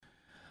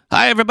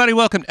Hi, everybody.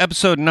 Welcome to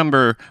episode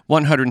number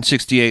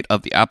 168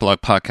 of the Apolog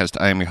Podcast.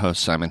 I am your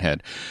host, Simon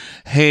Head.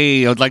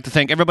 Hey, I would like to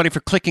thank everybody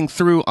for clicking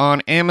through on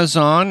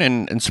Amazon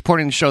and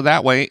supporting the show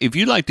that way. If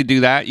you'd like to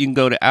do that, you can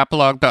go to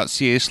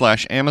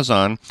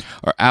apolog.ca/Amazon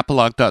or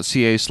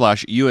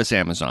apolog.ca/US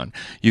Amazon.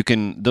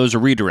 Those are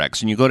redirects.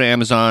 And you go to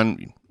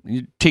Amazon,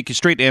 you take you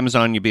straight to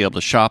Amazon, you'll be able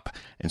to shop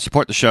and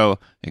support the show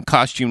and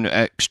cost you no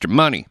extra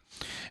money.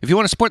 If you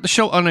want to support the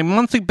show on a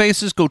monthly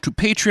basis, go to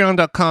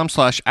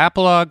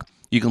patreon.com/apolog.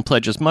 You can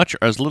pledge as much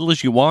or as little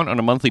as you want on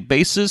a monthly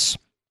basis.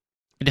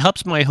 It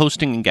helps my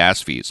hosting and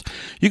gas fees.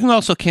 You can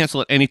also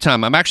cancel at any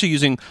time. I'm actually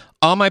using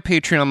all my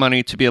Patreon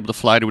money to be able to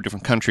fly to a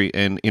different country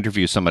and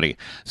interview somebody.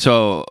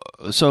 So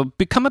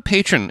become a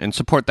patron and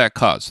support that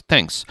cause.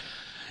 Thanks.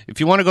 If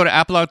you want to go to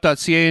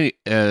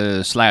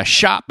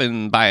apolog.ca/shop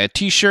and buy a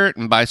t-shirt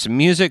and buy some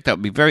music, that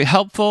would be very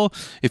helpful.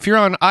 If you're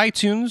on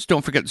iTunes,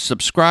 don't forget to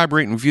subscribe,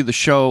 rate, and review the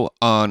show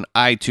on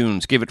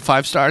iTunes. Give it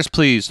 5 stars,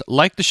 please.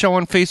 Like the show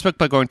on Facebook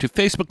by going to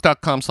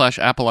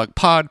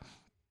facebook.com/apologpod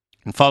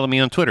and follow me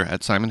on Twitter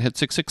at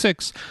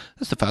SimonHead666.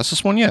 That's the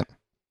fastest one yet.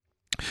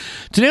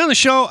 Today on the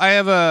show, I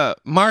have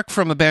Mark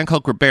from a band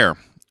called Graber,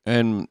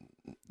 and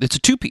it's a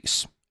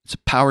two-piece. It's a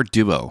power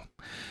duo.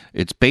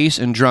 It's bass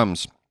and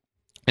drums.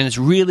 And it's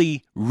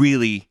really,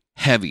 really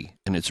heavy,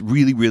 and it's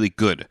really, really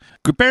good.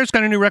 Graber's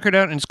got a new record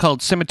out, and it's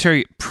called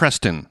Cemetery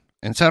Preston.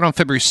 And it's out on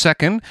February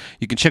 2nd.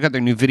 You can check out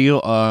their new video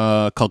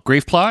called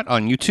Grave Plot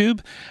on YouTube,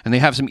 and they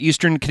have some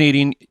Eastern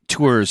Canadian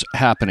tours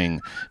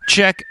happening.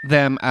 Check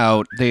them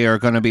out. They are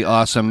going to be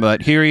awesome.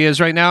 But here he is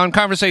right now in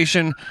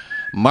conversation,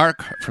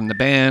 Mark from the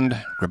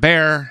band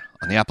Graber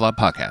on the Apolog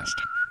Podcast.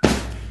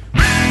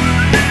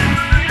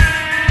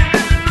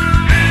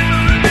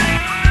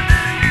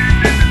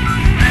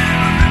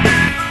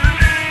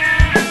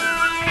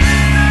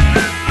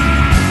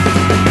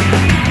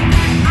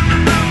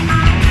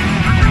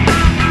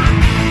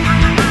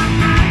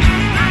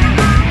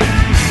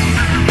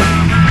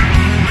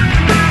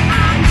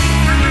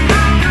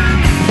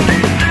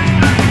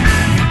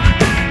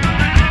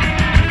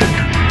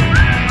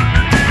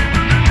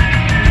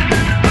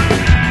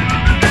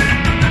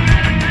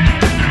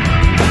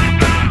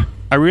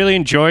 I really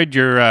enjoyed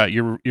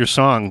your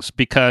songs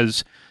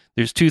because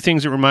there's two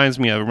things it reminds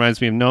me of. It reminds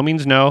me of No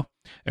Means No,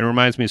 and it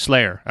reminds me of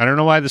Slayer. I don't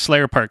know why the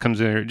Slayer part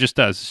comes in here. It just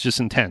does. It's just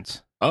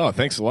intense. Oh,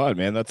 thanks a lot,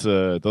 man.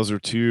 Those are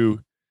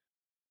two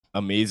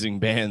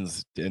amazing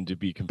bands, and to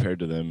be compared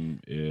to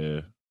them,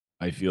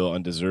 I feel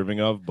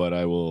undeserving of, but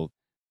I will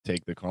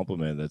take the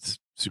compliment. That's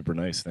super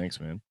nice. Thanks,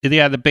 man.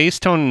 Yeah, the bass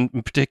tone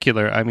in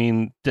particular. I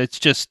mean,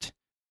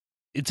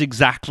 it's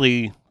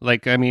exactly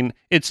like, I mean,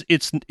 it's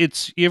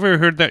you ever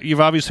heard that?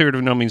 You've obviously heard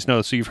of No Means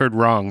No, so you've heard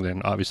Wrong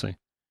then, obviously.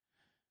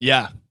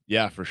 Yeah,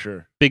 for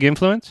sure. Big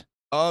influence?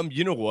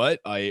 You know what?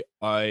 I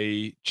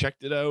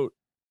checked it out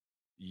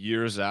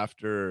years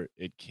after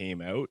it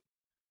came out,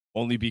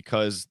 only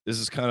because this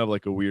is kind of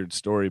like a weird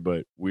story,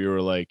 but we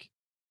were like,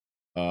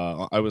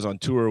 I was on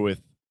tour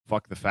with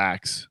Fuck the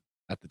Facts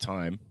at the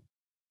time,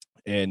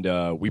 and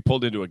we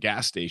pulled into a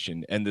gas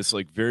station, and this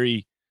like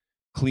very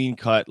clean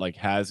cut, like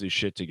has his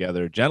shit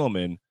together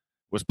gentleman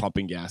was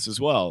pumping gas as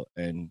well,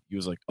 and he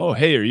was like, "Oh,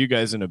 hey, are you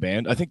guys in a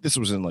band?" I think this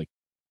was in like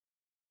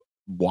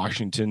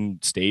Washington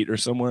State or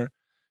somewhere.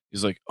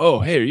 He's like,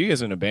 "Oh, hey, are you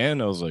guys in a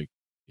band?" I was like,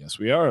 "Yes,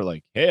 we are."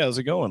 Like, "Hey, how's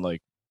it going?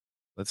 Like,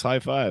 let's high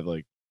five.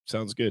 Like,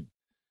 sounds good."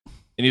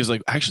 And he was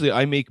like, "Actually,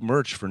 I make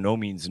merch for No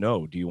Means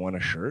No. Do you want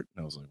a shirt?"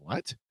 And I was like,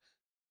 "What?"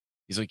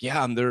 He's like,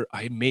 "Yeah,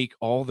 I make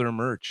all their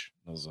merch."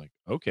 I was like,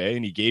 "Okay."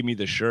 And he gave me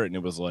the shirt, and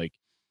it was like,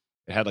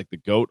 it had like the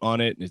goat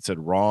on it, and it said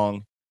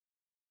Wrong.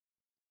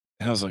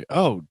 And I was like,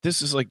 "Oh,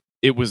 this is like,"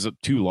 it was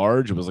too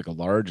large. It was like a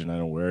large, and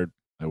I wear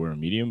a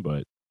medium,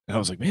 but, and I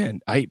was like,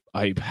 "Man, I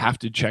have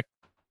to check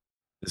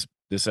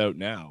this out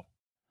now,"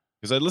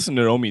 because I listened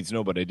to No Means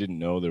No, but I didn't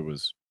know there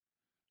was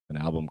an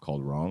album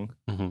called Wrong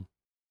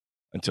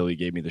until he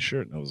gave me the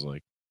shirt, and I was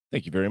like,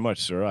 "Thank you very much,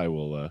 sir. I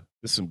will."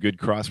 This is some good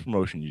cross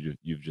promotion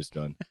you've just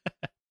done.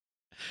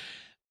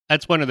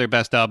 That's one of their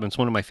best albums.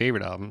 One of my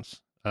favorite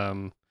albums.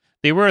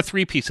 They were a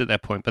 3-piece at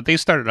that point, but they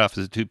started off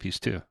as a 2-piece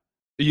too.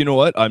 You know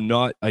what? I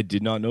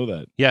did not know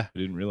that. Yeah. I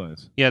didn't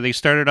realize. Yeah, they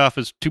started off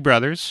as two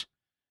brothers,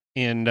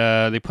 and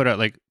they put out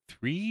like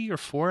 3 or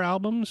 4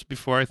 albums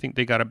before I think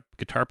they got a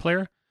guitar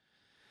player.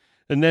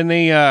 And then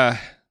they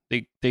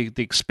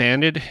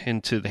expanded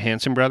into the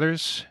Hanson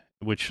Brothers,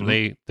 which how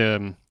did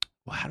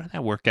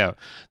that work out?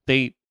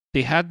 They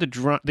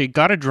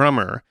got a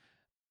drummer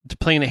to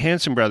play in the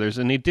Hanson Brothers,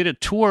 and they did a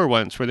tour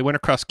once where they went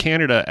across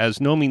Canada as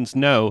No Means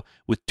No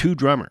with 2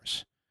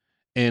 drummers.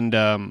 And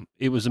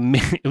it was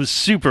it was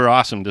super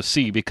awesome to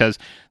see because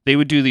they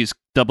would do these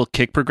double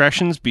kick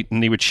progressions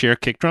and they would share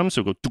kick drums.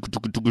 So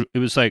it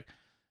was like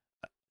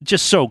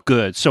just so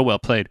good, so well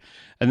played.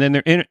 And then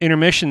their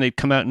intermission, they'd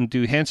come out and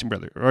do Hanson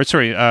Brothers, or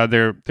sorry,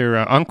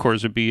 their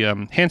encores would be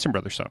Hanson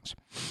Brothers songs.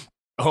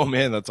 Oh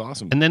man, that's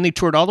awesome! And then they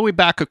toured all the way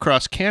back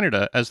across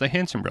Canada as the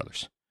Hanson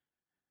Brothers.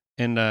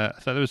 And I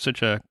thought it was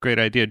such a great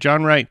idea.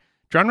 John Wright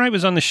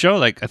was on the show,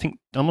 like, I think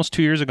almost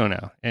 2 years ago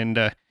now. And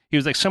he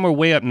was like somewhere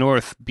way up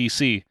north,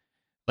 BC.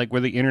 like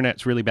where the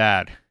internet's really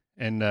bad.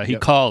 And he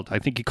Yep. called. I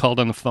think he called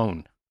on the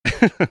phone.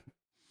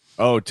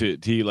 Oh,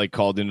 he like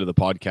called into the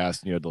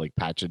podcast and you had to like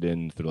patch it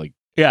in through like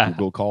Yeah,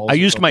 Google calls. I or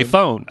used my something?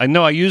 phone. I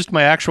know I used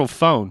my actual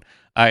phone.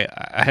 I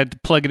had to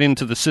plug it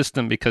into the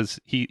system because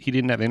he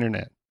didn't have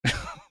internet.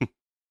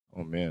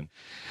 Oh man.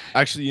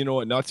 Actually, you know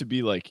what? Not to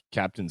be like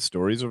Captain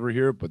Stories over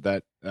here, but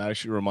that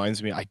actually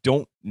reminds me. I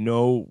don't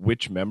know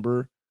which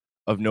member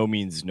of No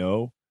Means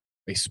No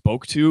I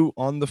spoke to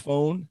on the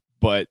phone,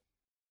 but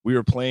we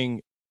were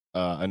playing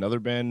another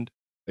band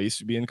I used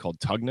to be in called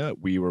Tugna.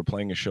 We were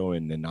playing a show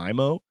in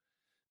Nanaimo,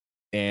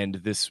 and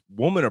this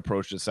woman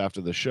approached us after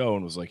the show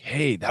and was like,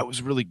 "Hey, that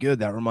was really good.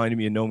 That reminded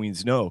me of No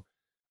Means No.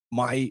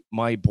 My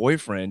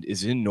boyfriend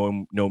is in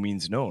No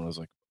Means No." And I was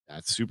like,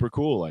 "That's super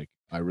cool. Like,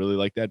 I really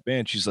like that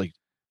band." She's like,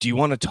 "Do you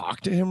want to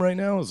talk to him right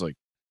now?" I was like,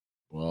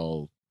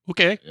 "Well,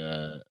 Okay.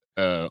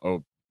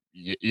 oh,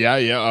 yeah,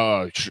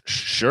 yeah,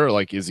 sure.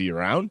 Like, is he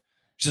around?"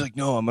 She's like,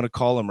 "No, I'm gonna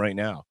call him right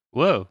now."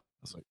 Whoa.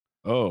 I was like,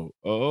 oh,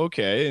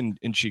 okay.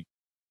 And she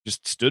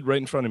just stood right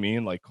in front of me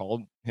and like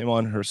called him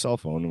on her cell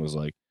phone and was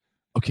like,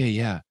 "Okay,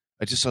 yeah,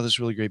 I just saw this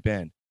really great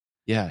band.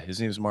 Yeah,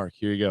 his name is Mark.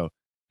 Here you go."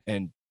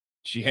 And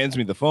she hands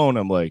me the phone.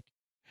 I'm like,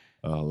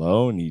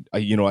 "Hello," and I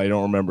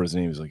don't remember his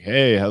name. He's like,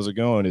 "Hey, how's it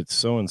going? It's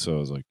so and so." I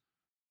was like,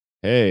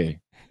 "Hey,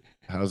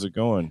 how's it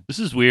going?" This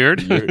is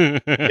weird. Yeah,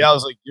 I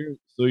was like,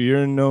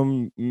 "You're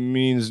no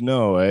means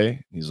no, eh?"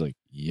 And he's like,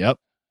 "Yep."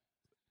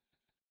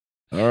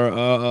 Or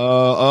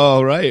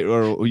all right,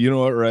 or you know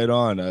what? Right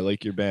on. I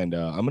like your band.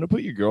 I'm gonna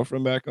put your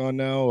girlfriend back on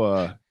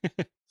now.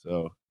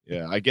 So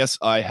yeah, I guess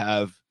I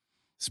have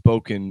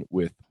spoken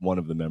with one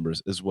of the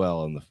members as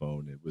well on the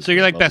phone. It was So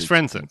you're a like best lovely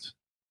friends then?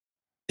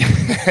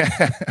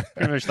 experience.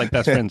 Pretty much like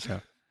best friends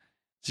now.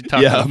 So you talk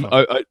on Yeah, the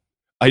phone.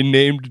 I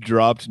named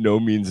dropped No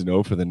Means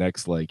No for the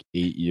next like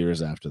 8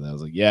 years after that. I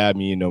was like, yeah,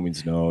 me and No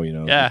Means No,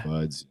 good Yeah.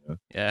 buds.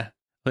 Yeah.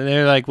 But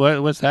they're like,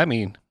 what's that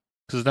mean?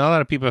 Because not a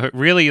lot of people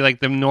really,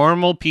 like the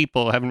normal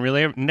people haven't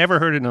really never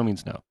heard of No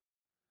Means No.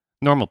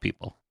 Normal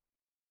people.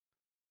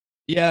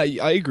 Yeah,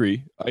 I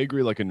agree. I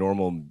agree. Like a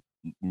normal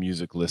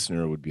music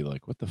listener would be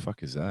like, what the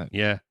fuck is that?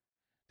 Yeah.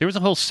 There was a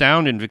whole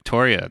sound in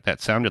Victoria that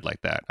sounded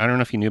like that. I don't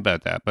know if you knew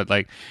about that, but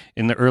like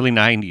in the early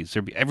 90s,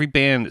 every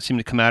band that seemed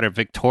to come out of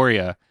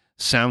Victoria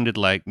sounded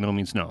like No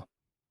Means No.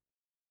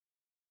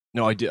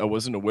 No, I did. I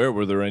wasn't aware.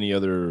 Were there any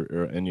other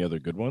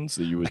good ones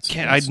that you I would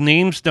can't, I suggest?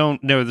 names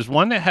don't know. There's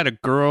one that had a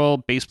girl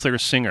bass player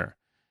singer,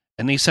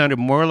 and they sounded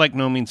more like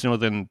No Means No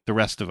than the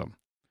rest of them.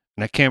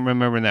 And I can't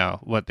remember now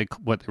what they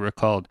were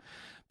called,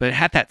 but it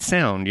had that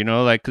sound,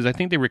 like because I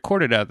think they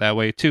recorded out that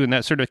way too, and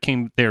that sort of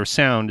came their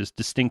sound is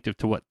distinctive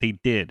to what they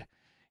did,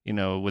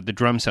 with the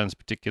drum sounds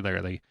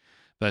particularly.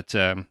 But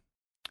enough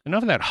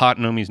of that hot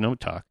No Means No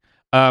talk.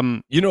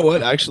 You know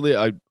what? Actually,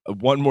 I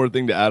one more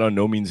thing to add on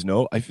No Means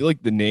No. I feel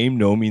like the name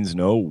No Means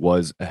No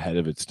was ahead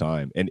of its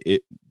time, and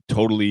it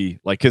totally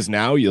like because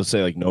now you'll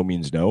say like No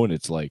Means No, and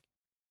it's like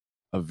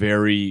a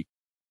very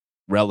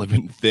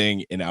relevant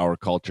thing in our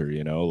culture.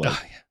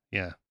 Like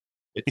Yeah,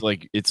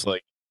 it's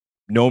like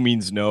No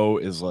Means No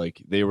is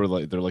like they're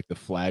like the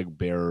flag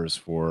bearers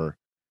for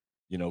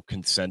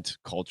consent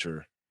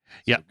culture.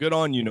 yeah, So good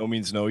on you, No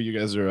Means No. You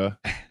guys are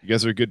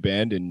a good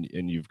band, and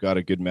you've got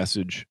a good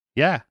message.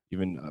 yeah.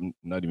 Even I'm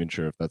not even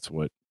sure if that's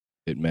what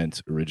it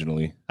meant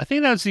originally. I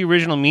think that was the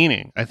original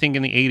meaning. I think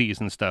in the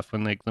 '80s and stuff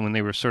when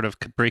they were sort of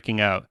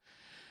breaking out.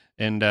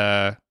 And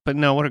but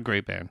no, what a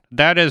great band.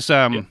 That is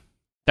Yeah.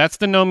 that's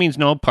the No Means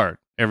No part,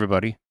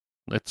 everybody.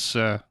 Let's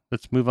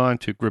move on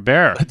to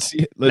Gribert. Let's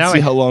Now see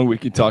how long we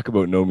can talk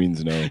about No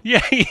Means No.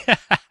 yeah, yeah.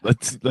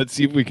 Let's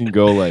see if we can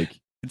go like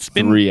It's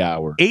been 3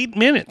 hours. 8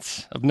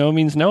 minutes of No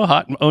Means No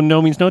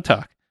No Means No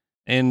talk.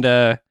 And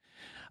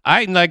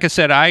I like I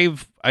said,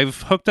 I've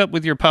hooked up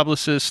with your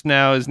publicist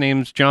now. His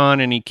name's John,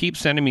 and he keeps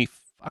sending me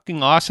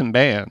fucking awesome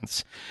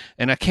bands,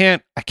 and I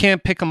can't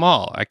pick them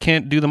all. I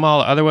can't do them all.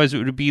 Otherwise,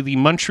 it would be the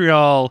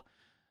Montreal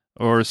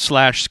or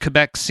 /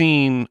 Quebec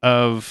scene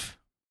of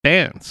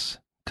bands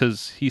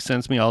because he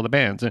sends me all the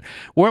bands. And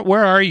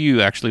where are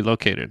you actually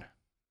located?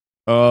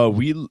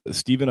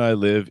 Steve and I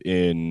live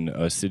in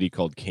a city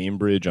called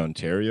Cambridge,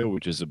 Ontario,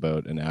 which is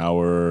about an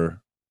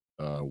hour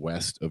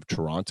west of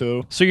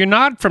Toronto. So you're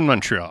not from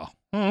Montreal.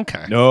 Oh,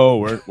 okay. No,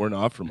 we're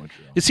not from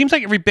Montreal. It seems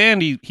like every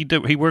band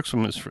he works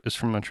from is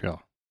from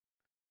Montreal.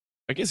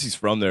 I guess he's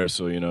from there,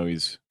 so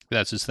he's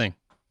That's his thing.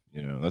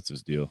 that's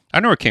his deal.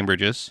 I know where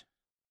Cambridge is.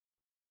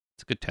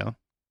 It's a good town.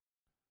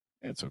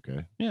 It's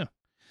okay. Yeah.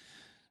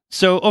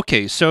 So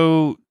okay,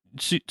 so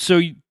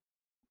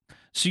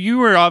you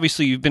were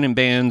obviously you've been in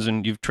bands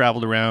and you've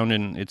traveled around,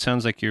 and it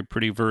sounds like you're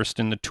pretty versed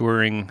in the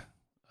touring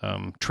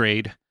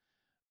trade.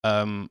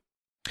 Um,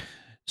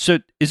 so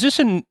is this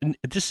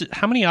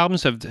how many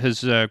albums has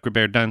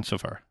Gribert done so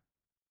far?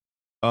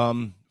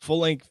 Full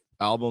length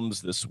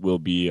albums. This will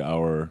be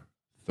our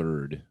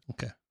third.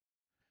 Okay.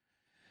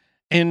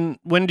 And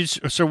when did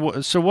so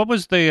what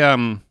was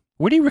the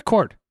where do you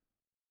record?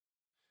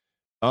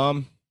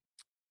 Um,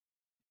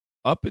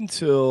 up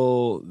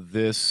until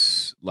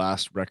this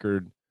last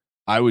record,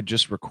 I would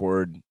just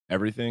record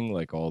everything,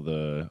 like all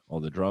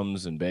the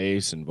drums and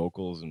bass and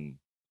vocals and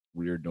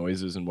weird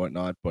noises and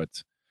whatnot.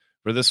 But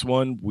for this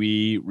one,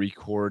 we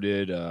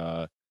recorded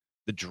the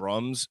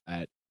drums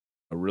at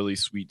a really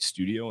sweet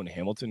studio in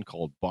Hamilton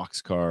called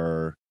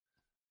Boxcar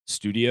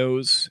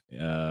Studios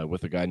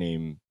with a guy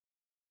named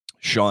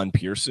Sean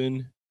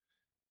Pearson,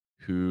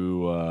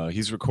 who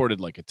he's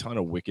recorded like a ton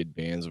of wicked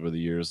bands over the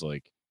years.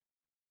 Like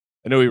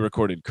I know he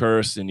recorded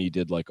Curse and he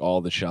did like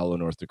all the Shallow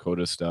North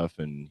Dakota stuff,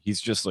 and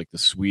he's just like the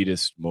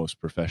sweetest,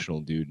 most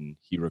professional dude. And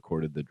he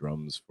recorded the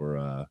drums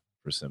for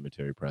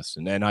Cemetery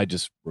Preston, and I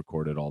just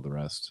recorded all the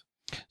rest.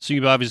 So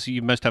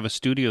you must have a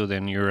studio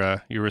then. You're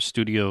a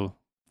studio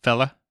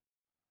fella.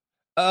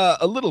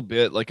 A little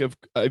bit. Like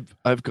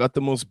I've got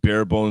the most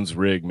bare bones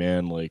rig,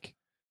 man. Like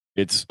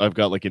I've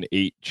got like an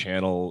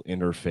 8-channel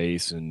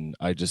interface, and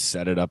I just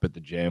set it up at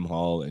the jam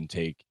hall and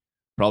take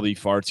probably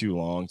far too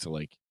long to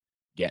like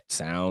get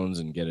sounds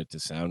and get it to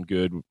sound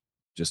good,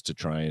 just to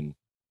try and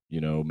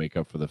make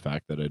up for the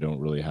fact that I don't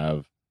really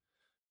have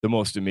the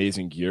most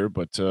amazing gear.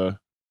 But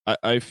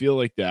I feel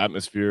like the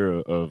atmosphere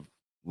of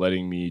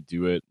letting me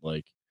do it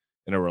like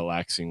in a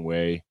relaxing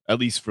way, at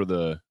least for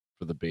the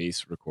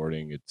bass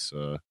recording, it's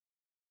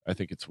I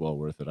think it's well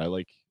worth it. I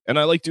like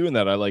doing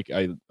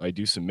that. I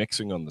do some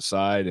mixing on the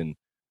side, and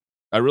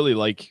I really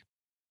like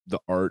the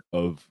art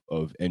of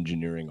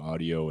engineering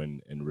audio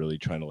and really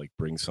trying to like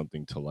bring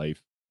something to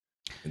life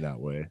in that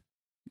way.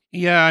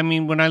 Yeah, I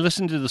mean, when I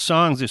listen to the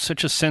songs, there's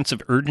such a sense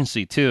of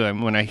urgency too. I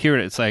mean, when I hear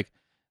it, it's like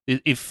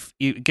if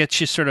it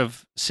gets you sort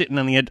of sitting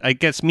on the edge. It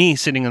gets me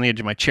sitting on the edge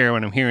of my chair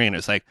when I'm hearing it.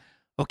 It's like,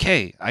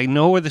 okay, I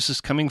know where this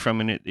is coming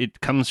from, and it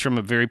comes from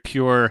a very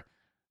pure,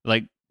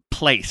 like,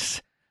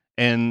 place.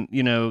 And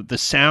the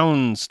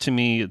sounds to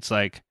me, it's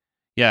like,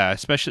 yeah,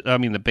 especially I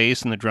mean the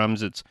bass and the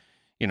drums. It's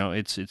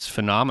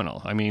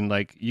phenomenal. I mean,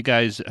 like you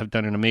guys have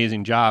done an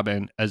amazing job,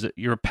 and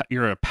you're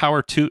a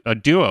a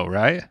duo,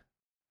 right?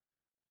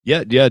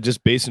 Yeah,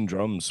 just bass and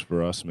drums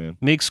for us, man.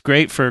 Makes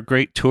great for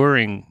great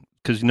touring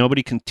because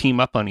nobody can team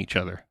up on each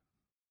other.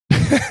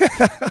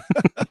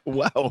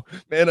 Wow,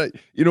 man!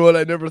 You know what?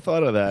 I never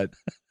thought of that.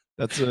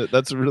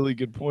 That's a really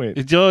good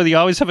point. You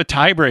always have a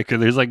tiebreaker.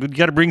 There's like you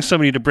got to bring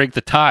somebody to break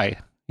the tie.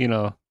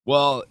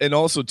 Well, and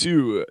also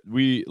too,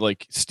 we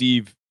like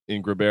Steve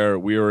and Grabert.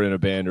 We were in a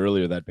band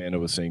earlier. That band I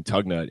was saying,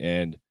 Tugnut,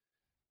 and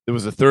there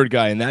was a third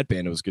guy in that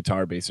band. It was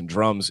guitar, bass, and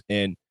drums,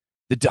 and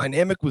the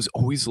dynamic was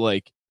always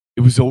like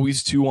it was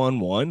always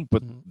 2-on-1,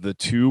 but the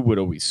two would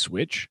always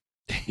switch.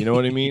 You know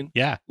what I mean?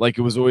 Yeah. Like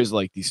it was always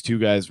like these two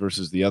guys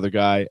versus the other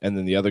guy, and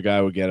then the other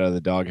guy would get out of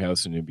the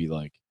doghouse and it'd be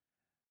like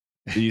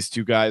these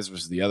two guys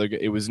versus the other guy.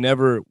 It was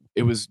never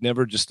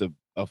just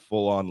a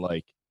full on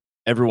like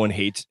everyone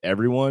hates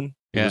everyone.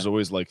 It was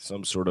always like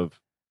some sort of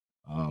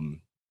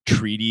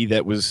treaty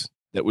that was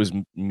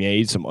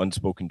made, some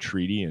unspoken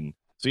treaty. And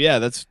so yeah,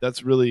 that's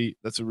a really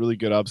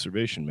good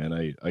observation,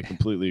 man. I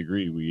completely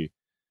agree.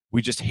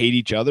 We just hate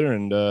each other,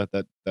 and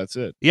that's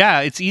it.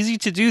 Yeah, it's easy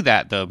to do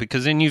that though,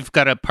 because then you've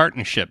got a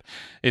partnership.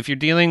 If you're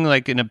dealing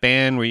like in a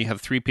band where you have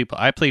three people,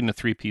 I played in a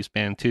 3-piece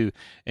band too,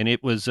 and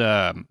it was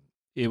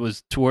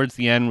towards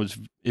the end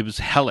it was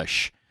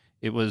hellish.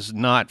 It was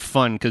not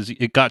fun because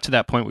it got to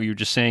that point where you're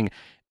just saying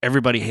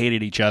everybody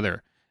hated each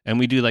other, and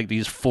we do like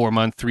these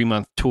 4-month,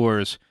 3-month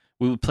tours.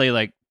 We would play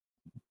like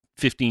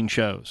 15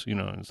 shows,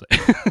 and it's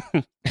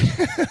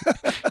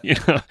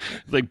like,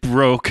 like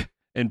broke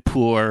and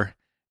poor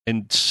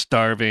and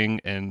starving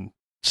and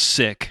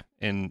sick.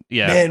 And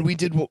yeah, man, we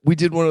did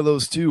one of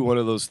those too, one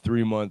of those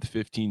 3-month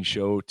 15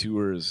 show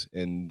tours,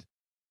 and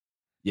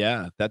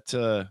yeah,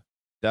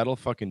 that'll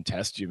fucking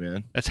test you,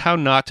 man. That's how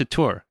not to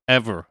tour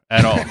ever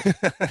at all.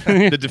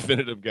 The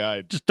definitive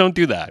guide. Just don't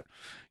do that.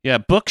 Yeah,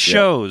 book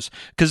shows,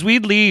 because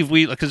we'd leave.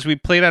 Because we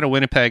played out of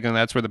Winnipeg, and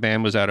that's where the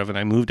band was out of, and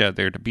I moved out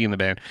there to be in the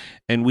band.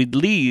 And we'd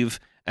leave,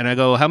 and I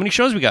go, "How many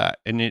shows we got?"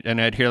 And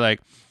I'd hear like,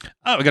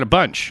 "Oh, we got a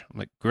bunch." I'm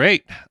like,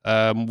 "Great.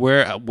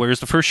 Where's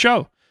the first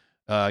show?"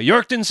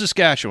 Yorkton,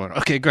 Saskatchewan.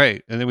 Okay,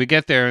 great. And then we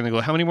get there, and they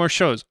go, "How many more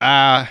shows?"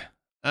 I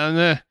don't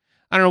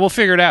know. We'll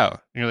figure it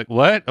out. And you're like,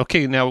 "What?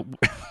 Okay, now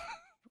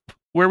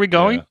where are we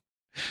going?"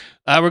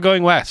 Yeah. We're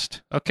going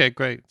west. Okay,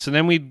 great. So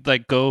then we'd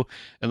like go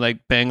and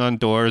like bang on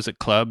doors at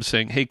clubs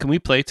saying, "Hey, can we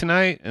play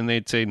tonight?" And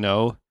they'd say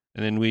no.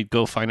 And then we'd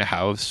go find a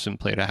house and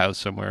play at a house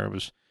somewhere. It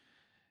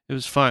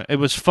was fun. It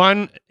was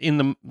fun in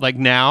the like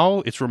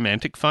now it's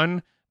romantic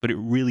fun, but it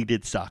really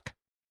did suck.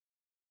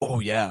 Oh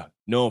yeah.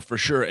 No, for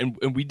sure.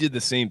 And we did the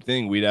same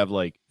thing. We'd have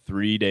like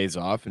 3 days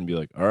off and be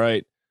like, "All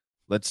right,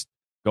 let's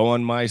go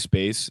on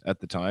MySpace at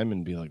the time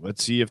and be like,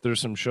 let's see if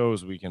there's some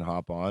shows we can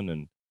hop on."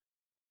 And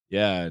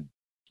yeah,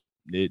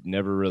 it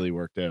never really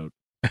worked out.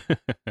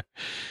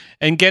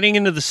 And getting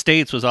into the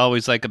States was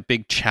always like a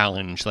big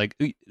challenge. Like,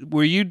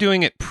 were you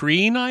doing it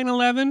pre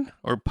 9/11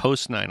 or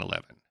post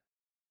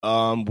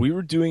 9/11? We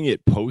were doing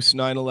it post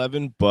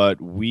 9/11, but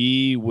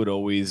we would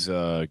always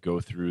go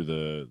through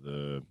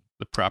the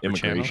proper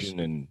immigration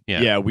channels. And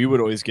yeah, we would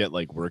always get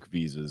like work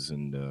visas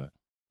and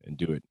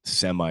do it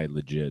semi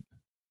legit.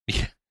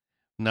 Yeah.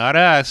 Not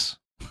us.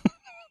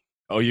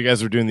 Oh, you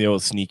guys were doing the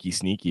old sneaky,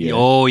 eh?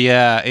 Oh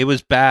yeah, it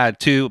was bad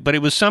too.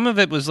 But some of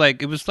it was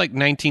like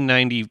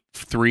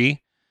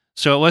 1993,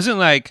 so it wasn't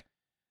like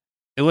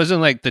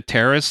the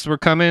terrorists were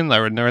coming,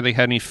 nor they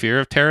had any fear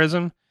of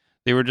terrorism.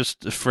 They were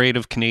just afraid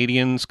of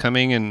Canadians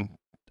coming and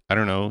I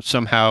don't know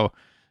somehow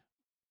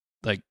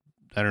like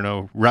I don't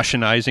know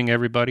Russianizing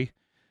everybody.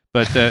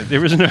 But there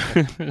was no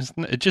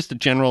just a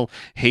general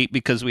hate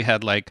because we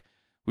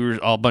were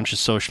all a bunch of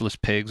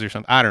socialist pigs or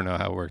something. I don't know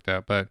how it worked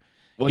out, but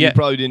Well, you yeah,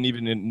 probably didn't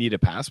even need a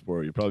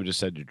passport. You probably just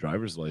had your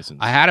driver's license.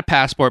 I had a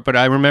passport, but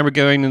I remember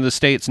going to the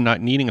States and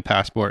not needing a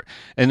passport.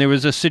 And there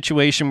was a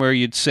situation where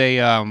you'd say,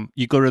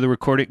 you go to the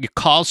recording, you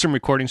call some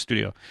recording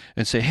studio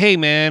and say, "Hey,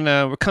 man,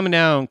 we're coming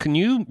down. Can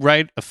you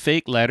write a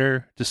fake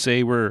letter to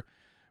say we're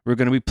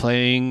going to be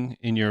playing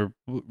in your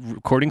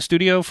recording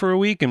studio for a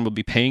week and we'll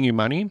be paying you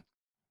money?"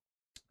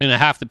 And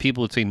half the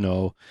people would say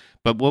no.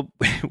 But what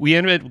we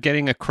ended up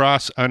getting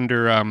across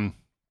under a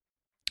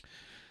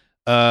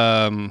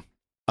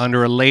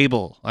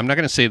label. I'm not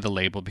going to say the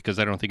label because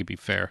I don't think it'd be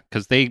fair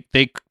because they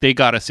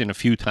got us in a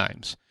few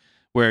times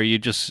where you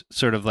just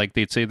sort of like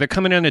they'd say they're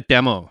coming in a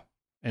demo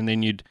and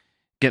then you'd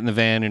get in the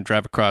van and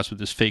drive across with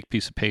this fake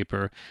piece of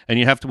paper and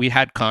we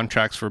had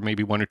contracts for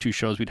maybe one or two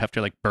shows. We'd have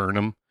to like burn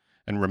them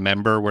and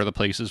remember where the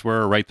places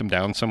were or write them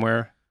down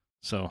somewhere.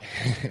 So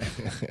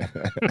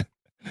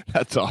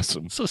That's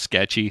awesome. so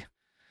sketchy.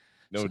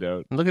 No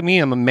doubt. Look at me.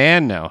 I'm a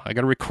man now. I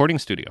got a recording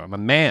studio. I'm a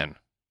man.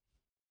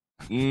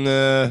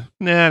 Nah,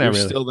 Nah, not you're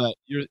really. still that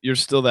you're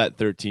still that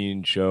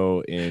 13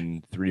 show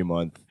in 3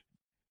 month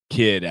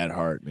kid at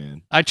heart,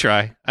 man. I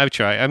try.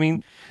 I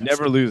mean,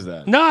 Never lose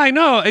that. no, I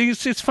know.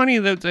 It's funny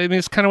that I mean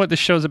it's kind of what the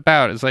show's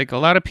about. It's like a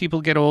lot of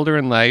people get older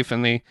in life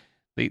and they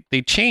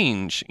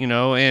change, you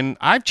know. And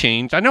I've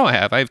changed. I know I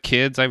have. I have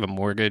kids. I have a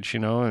mortgage, you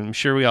know. And I'm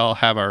sure we all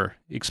have our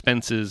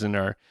expenses and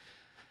our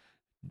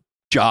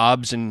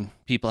jobs, and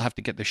people have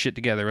to get their shit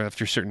together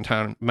after a certain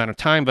amount of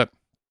time. But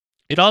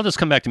it all does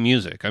come back to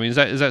music. I mean, is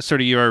that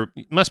sort of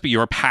must be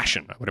your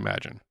passion? I would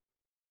imagine.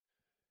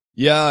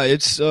 Yeah,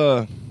 it's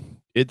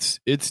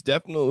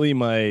definitely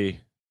my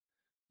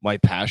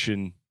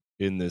passion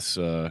in this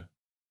in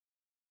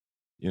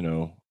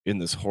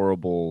this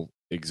horrible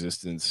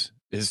existence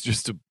is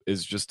just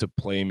to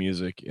play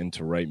music and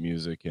to write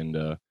music,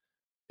 and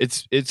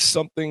it's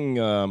something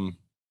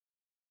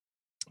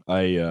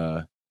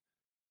I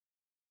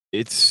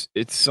it's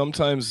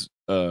sometimes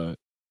a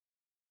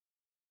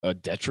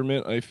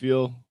detriment, I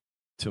feel,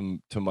 to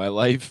my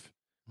life,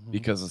 Mhm.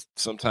 because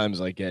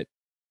sometimes I get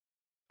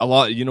a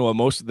lot,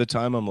 most of the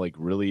time I'm like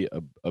really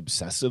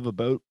obsessive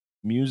about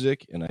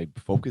music and I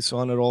focus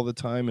on it all the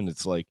time, and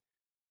it's like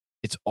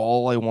it's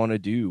all I want to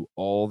do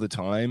all the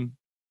time,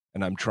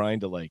 and I'm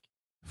trying to like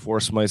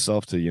force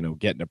myself to,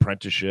 get an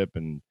apprenticeship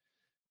and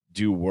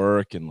do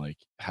work and like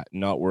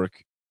not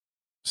work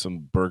some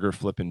burger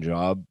flipping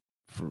job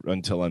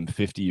until I'm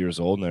 50 years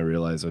old, and I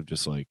realize I've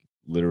just like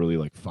literally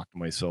like fucked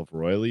myself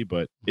royally.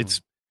 But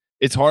Mhm.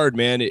 it's hard,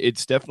 man.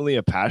 It's definitely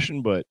a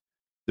passion, but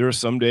there are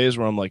some days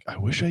where I'm like, I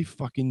wish I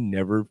fucking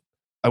never.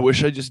 I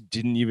wish I just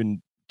didn't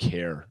even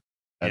care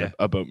Yeah.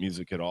 about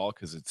music at all,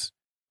 because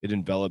it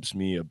envelops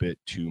me a bit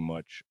too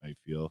much, I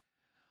feel.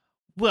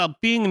 Well,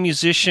 being a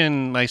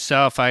musician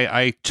myself,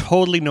 I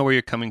totally know where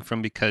you're coming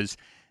from because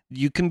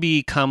you can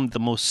become the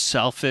most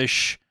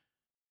selfish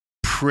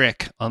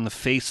prick on the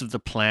face of the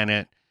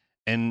planet,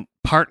 and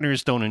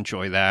partners don't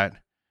enjoy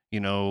that. You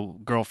know,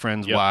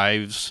 girlfriends, Yep.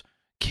 wives,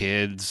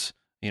 kids,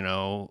 you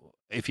know,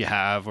 if you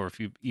have, or if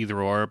you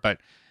either or. But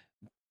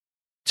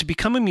to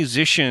become a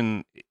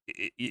musician,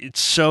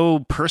 it's so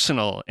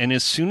personal. And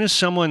as soon as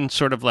someone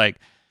sort of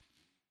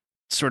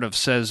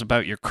says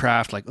about your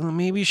craft, like, oh,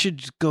 maybe you should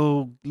just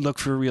go look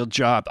for a real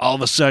job, all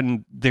of a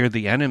sudden they're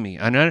the enemy.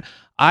 And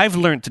I've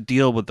learned to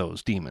deal with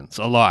those demons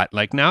a lot.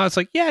 Like now it's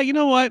like, yeah, you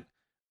know what?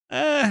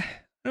 I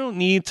don't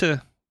need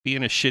to be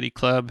in a shitty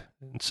club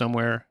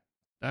somewhere.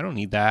 I don't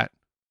need that.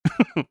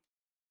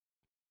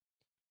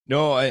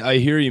 No, I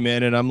hear you,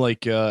 man, and I'm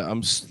like,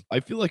 I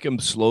feel like I'm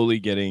slowly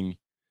getting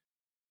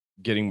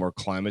more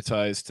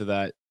climatized to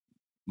that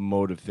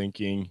mode of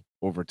thinking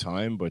over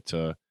time, but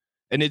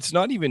and it's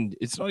not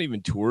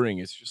even touring,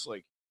 it's just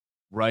like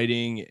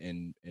writing,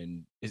 and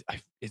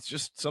it's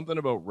just something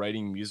about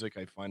writing music.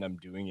 I find I'm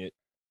doing it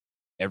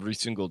every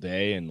single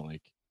day, and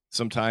like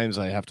sometimes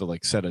I have to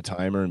like set a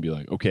timer and be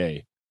like,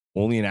 okay,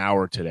 only an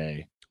hour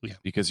today, Yeah.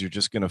 because you're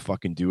just gonna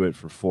fucking do it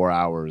for 4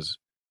 hours,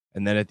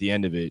 and then at the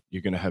end of it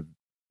you're gonna have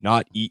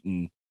not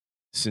eaten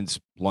since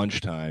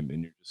lunchtime,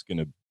 and you're just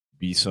gonna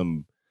be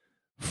some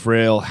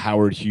frail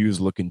Howard Hughes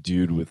looking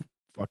dude with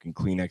fucking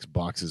Kleenex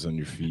boxes on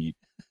your feet.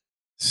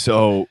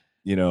 So,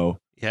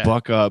 Yeah.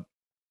 buck up,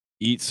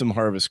 eat some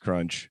Harvest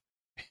Crunch,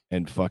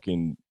 and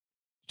fucking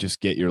just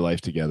get your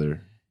life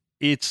together.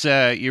 It's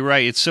you're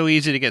right. It's so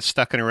easy to get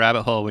stuck in a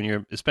rabbit hole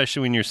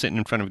especially when you're sitting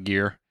in front of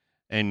gear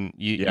and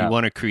you Yeah.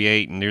 want to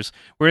create. And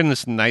we're in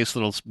this nice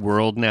little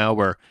world now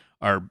where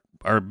our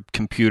our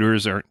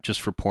computers aren't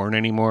just for porn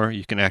anymore.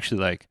 You can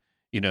actually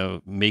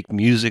make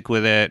music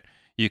with it.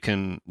 You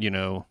can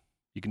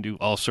You can do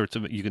all sorts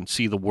of, you can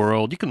see the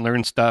world, you can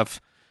learn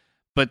stuff.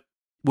 But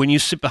when you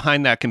sit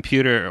behind that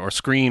computer or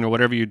screen or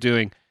whatever you're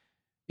doing,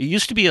 it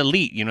used to be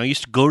elite, you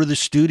used to go to the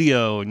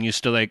studio and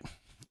used to like,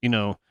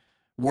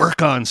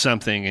 work on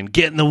something and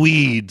get in the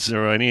weeds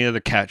or any other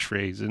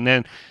catchphrase. And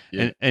then,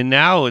 and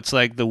now it's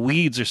like the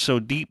weeds are so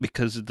deep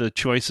because the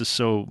choice is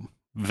so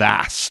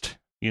vast,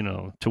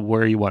 to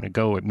where you want to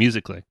go with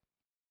musically.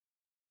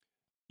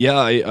 Yeah,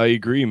 I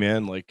agree,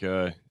 man. Like,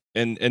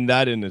 and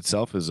that in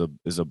itself is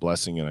a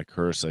blessing and a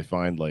curse. I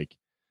find like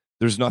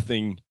there's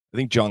nothing. I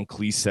think John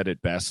Cleese said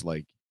it best.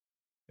 Like,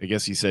 I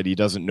guess he said he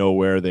doesn't know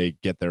where they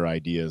get their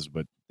ideas,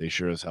 but they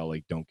sure as hell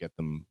like don't get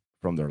them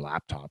from their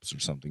laptops or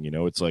something.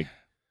 It's like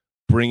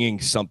bringing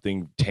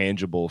something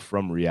tangible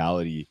from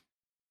reality,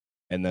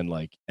 and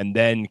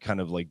then kind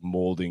of like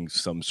molding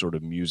some sort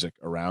of music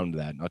around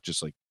that, not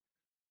just like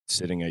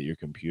sitting at your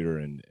computer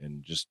and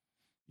just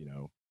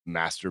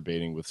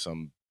masturbating with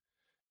some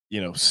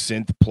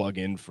synth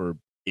plug-in for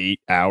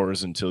 8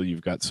 hours until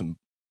you've got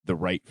the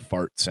right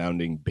fart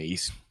sounding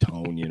bass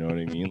tone. You know what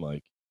I mean?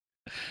 Like,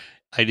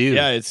 I do.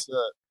 Yeah,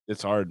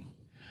 it's hard.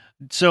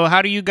 So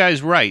how do you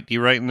guys write? Do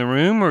you write in the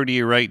room or do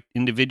you write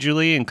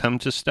individually and come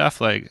to stuff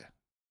like?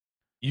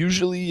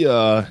 Usually,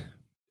 at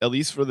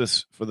least for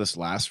this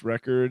last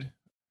record,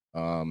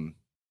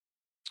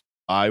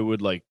 I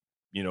would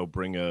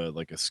bring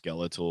a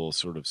skeletal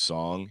sort of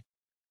song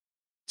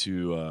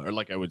to or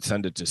like I would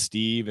send it to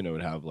Steve and it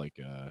would have like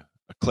a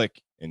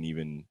click, and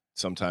even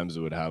sometimes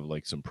it would have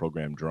like some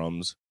programmed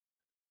drums,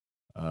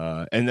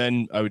 and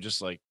then I would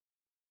just let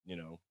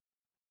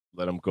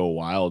him go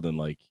wild, and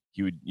like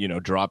he would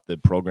drop the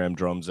programmed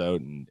drums out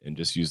and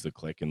just use the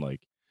click and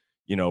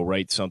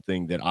write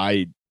something that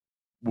I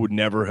would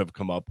never have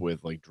come up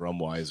with like drum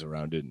wise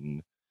around it.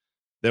 And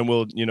then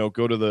we'll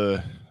go to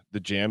the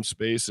jam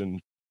space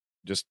and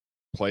just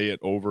play it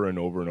over and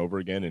over and over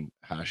again and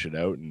hash it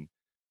out. And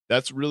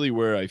that's really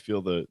where I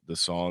feel the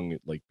song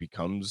like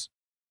becomes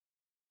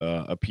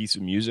a piece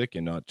of music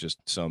and not just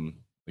some,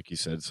 like you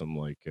said, some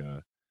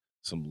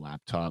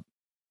laptop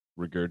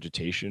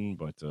regurgitation.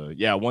 But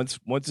yeah, once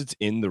it's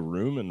in the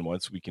room and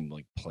once we can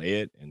like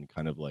play it and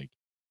kind of like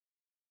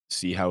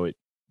see how it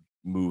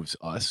moves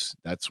us,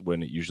 that's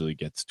when it usually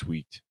gets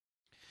tweaked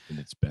in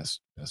its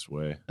best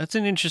way. That's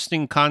an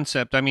interesting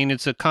concept. I mean,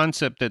 it's a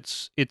concept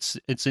it's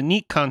a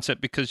neat concept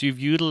because you've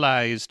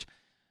utilized,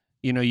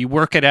 you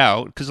work it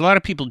out, because a lot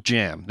of people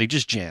jam. They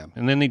just jam.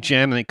 And then they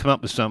jam and they come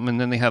up with something,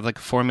 and then they have like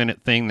a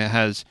 4-minute thing that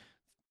has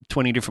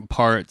 20 different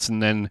parts,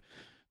 and then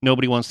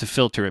nobody wants to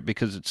filter it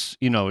because it's,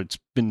 it's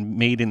been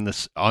made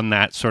on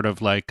that sort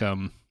of like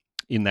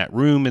in that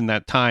room in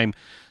that time.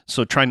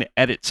 So trying to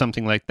edit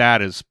something like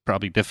that is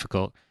probably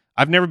difficult.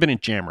 I've never been a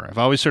jammer. I've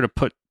always sort of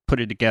put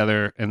it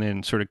together and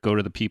then sort of go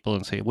to the people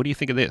and say, what do you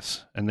think of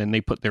this? And then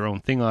they put their own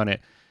thing on it.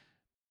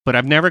 But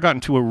I've never gotten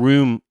to a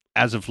room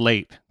as of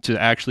late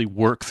to actually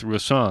work through a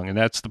song. And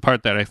that's the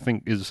part that I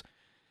think is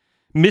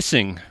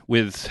missing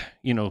with,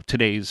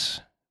 today's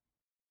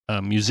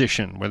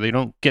musician, where they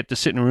don't get to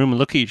sit in a room and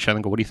look at each other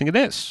and go, what do you think of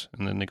this?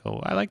 And then they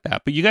go, I like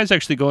that. But you guys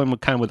actually go in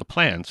with a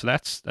plan. So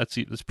that's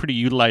pretty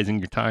utilizing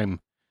your time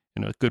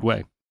in a good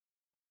way.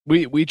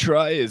 We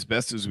try as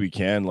best as we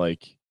can,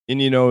 like,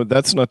 and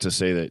that's not to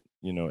say that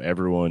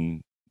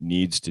everyone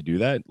needs to do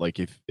that. Like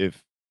if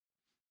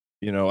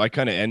I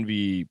kind of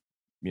envy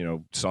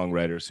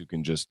songwriters who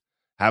can just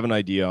have an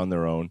idea on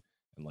their own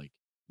and like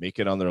make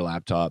it on their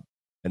laptop,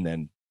 and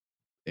then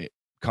it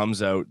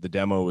comes out, the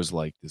demo is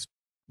like this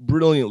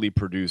brilliantly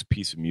produced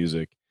piece of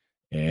music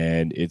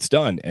and it's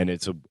done and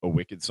it's a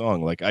wicked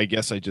song. Like, I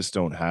guess I just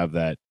don't have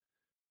that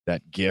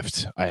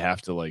gift. I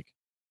have to like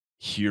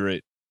hear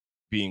it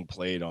being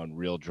played on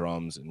real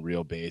drums and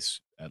real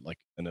bass at like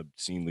an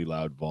obscenely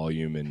loud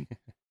volume.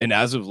 And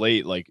as of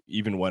late, like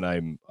even when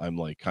I'm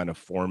like kind of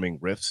forming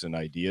riffs and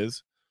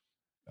ideas,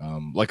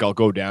 like I'll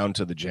go down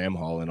to the jam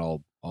hall and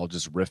I'll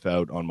just riff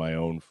out on my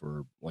own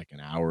for like an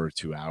hour or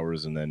 2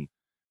 hours, and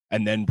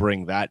then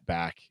bring that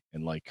back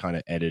and like kind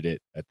of edit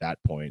it at that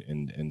point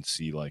and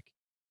see, like,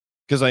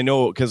 because I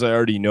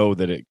already know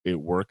that it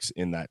works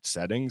in that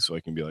setting, so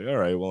I can be like, all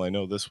right, well, I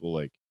know this will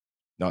like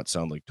not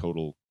sound like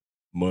total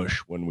mush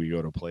when we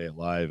go to play it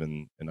live,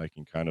 and I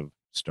can kind of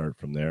start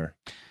from there.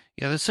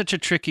 Yeah, that's such a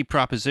tricky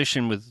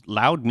proposition with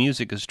loud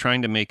music, is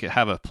trying to make it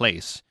have a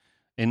place.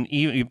 And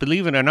you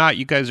believe it or not,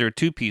 you guys are a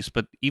two-piece,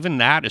 but even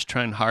that is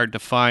trying hard to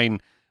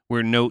find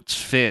where notes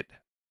fit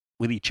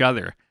with each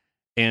other.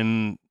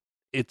 And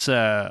it's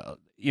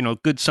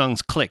good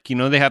songs click.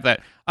 They have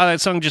that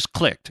song just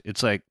clicked.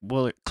 It's like,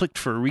 well, it clicked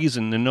for a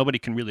reason, and nobody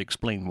can really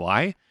explain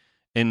why.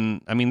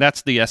 And I mean,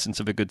 that's the essence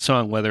of a good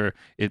song, whether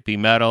it be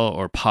metal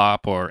or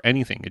pop or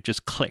anything. It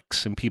just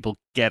clicks and people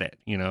get it,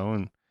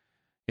 and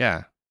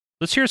yeah.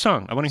 Let's hear a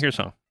song. I want to hear a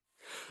song.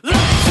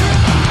 Let's try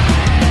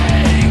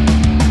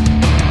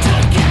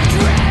to get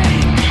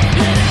great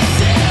in the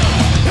seal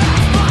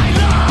of my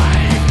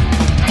life.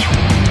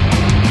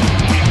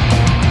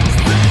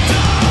 Spit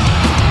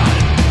on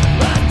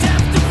a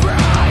depth of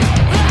pride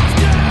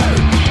after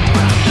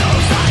from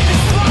those I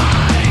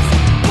despise,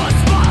 but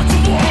smile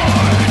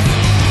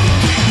towards.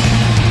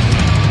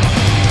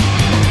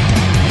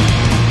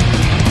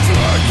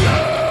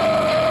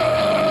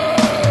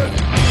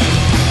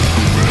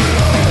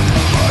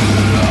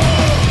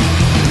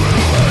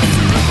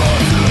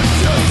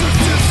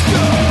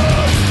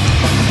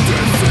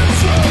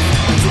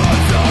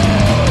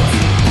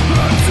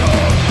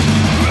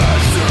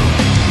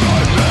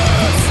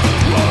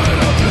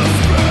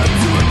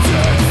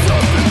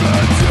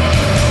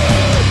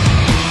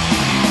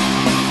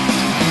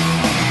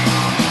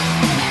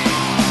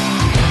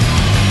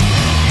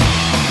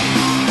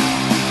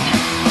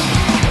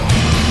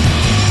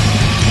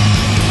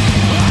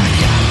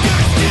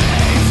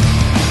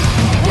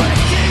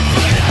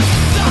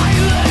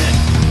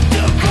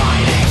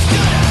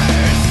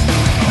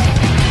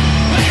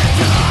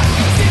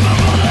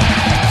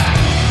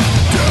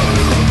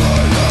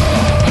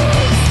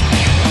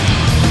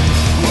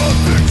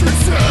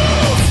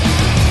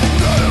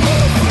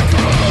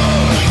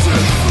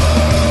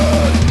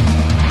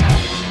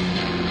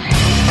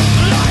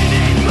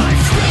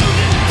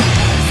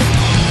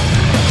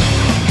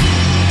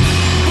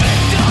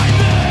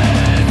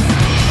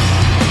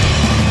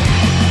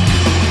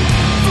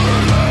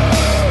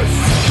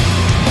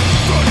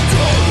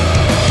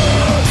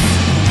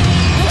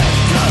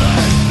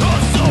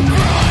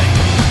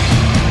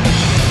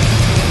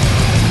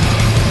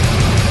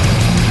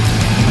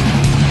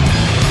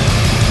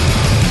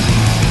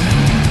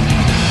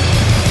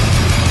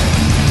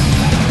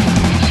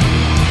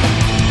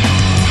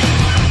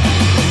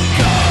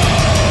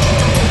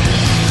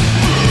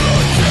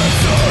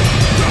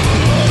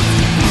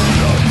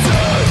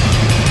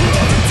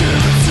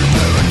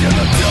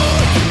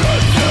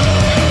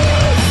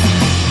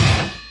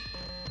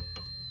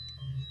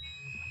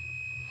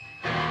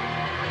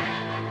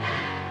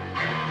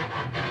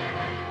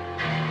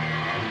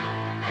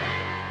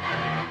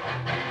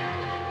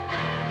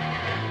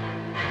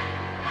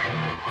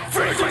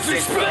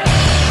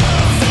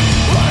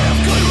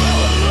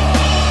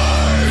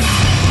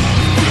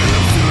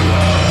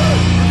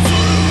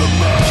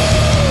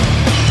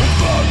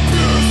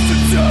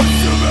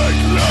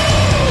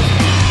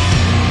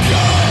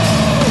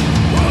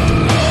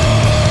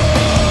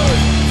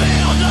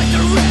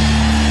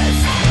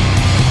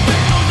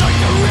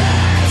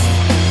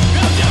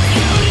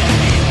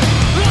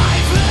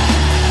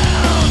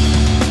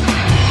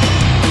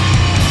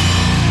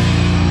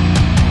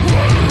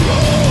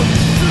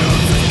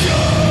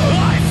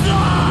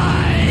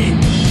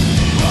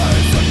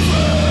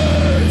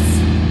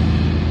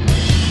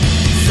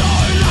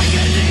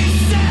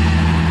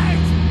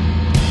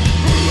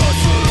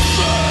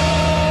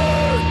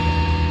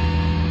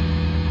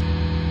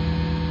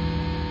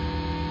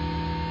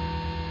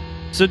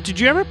 So did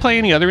you ever play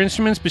any other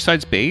instruments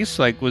besides bass?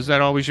 Like, was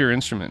that always your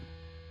instrument?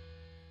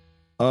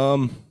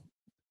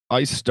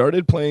 I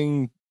started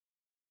playing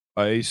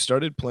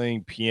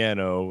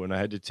piano and I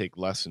had to take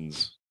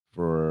lessons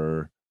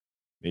for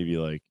maybe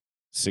like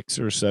 6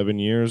 or 7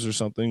 years or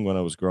something when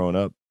I was growing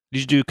up. Did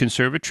you do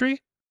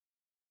conservatory?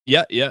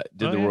 Yeah. Did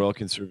Oh, the yeah. Royal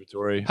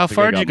Conservatory. How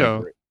far did you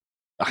go?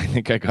 I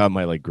think I got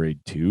my like grade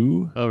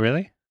 2. Oh,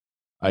 really?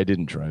 I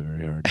didn't try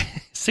very hard.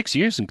 6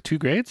 years and 2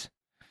 grades?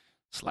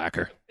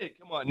 Slacker. Hey,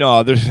 come on.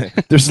 No,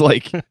 there's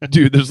like,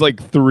 dude, there's like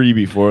 3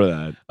 before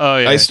that. Oh,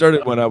 yeah. I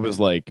started when I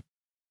was like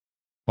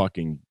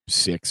fucking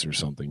 6 or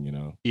something, you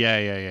know.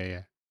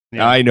 Yeah.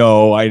 I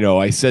know.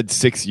 I said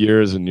 6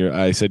 years and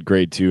I said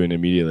grade 2 and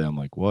immediately I'm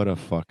like, what a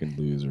fucking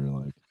loser.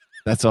 Like,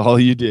 that's all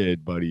you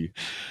did, buddy.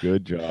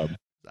 Good job.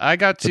 I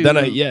got to. But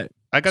then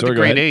I got Sorry, to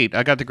go grade ahead. 8.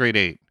 I got to grade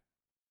 8.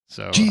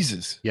 So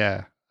Jesus.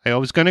 yeah, I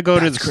was going to go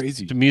That's to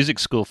crazy. to music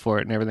school for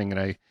it and everything,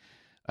 and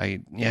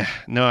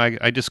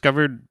I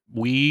discovered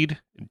weed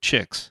and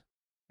chicks.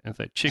 And it's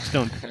like chicks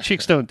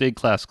don't dig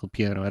classical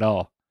piano at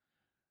all.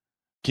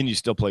 Can you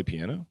still play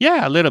piano?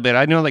 Yeah, a little bit.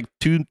 I know like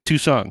two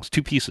songs,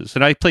 2 pieces,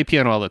 and I play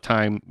piano all the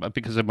time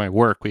because of my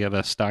work. We have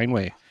a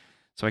Steinway,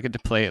 so I get to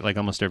play it like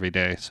almost every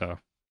day. So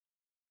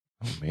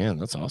Oh man,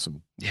 that's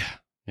awesome. yeah.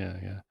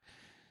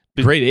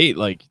 Grade 8,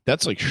 like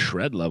that's like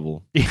shred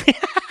level.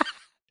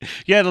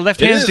 Yeah, the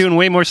left It hand's is. doing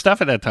way more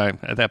stuff at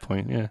that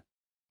point. Yeah.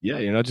 Yeah,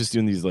 you're not just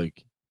doing these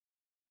like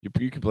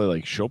you can play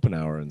like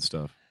Schopenhauer and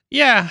stuff.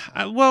 Yeah,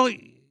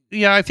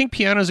 I think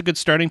piano is a good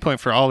starting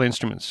point for all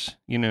instruments.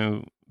 You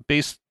know,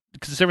 bass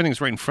because everything's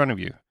right in front of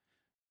you.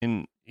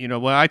 And you know,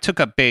 when I took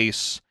up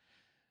bass,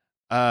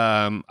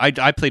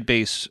 I played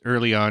bass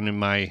early on in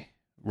my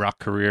rock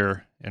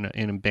career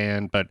in a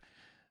band, but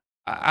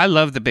I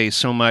love the bass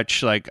so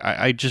much. Like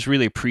I just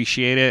really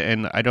appreciate it,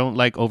 and I don't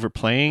like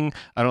overplaying.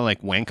 I don't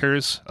like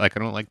wankers. Like I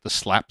don't like the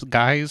slap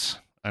guys.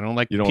 I don't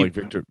like. You don't like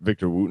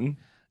Victor Wooten?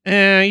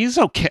 He's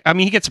okay. I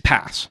mean, he gets a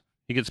pass.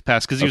 He gets a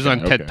pass because he was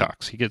on TED Okay.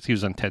 Talks. He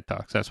was on TED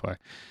Talks. That's why.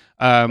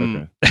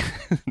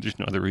 There's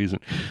no other reason.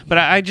 But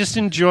I just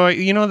enjoy,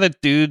 you know, the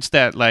dudes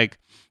that like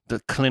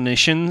the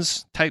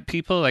clinicians type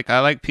people. Like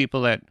I like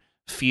people that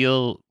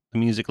feel the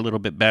music a little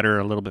bit better,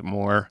 a little bit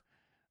more,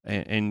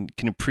 and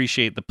can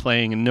appreciate the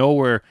playing and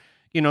know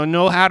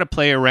how to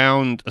play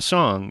around a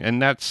song.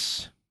 And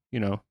that's,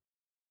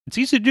 it's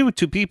easy to do with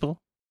 2 people.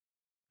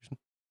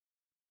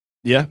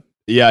 Yeah.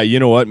 Yeah, you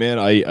know what, man?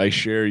 I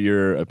share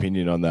your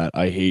opinion on that.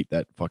 I hate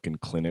that fucking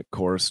clinic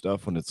chorus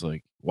stuff when it's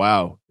like,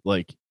 wow,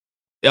 like,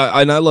 yeah,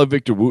 and I love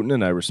Victor Wooten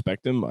and I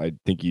respect him. I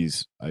think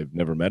I've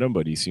never met him,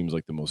 but he seems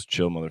like the most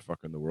chill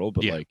motherfucker in the world.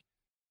 But Yeah. like,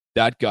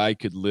 that guy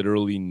could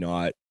literally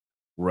not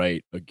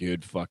write a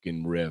good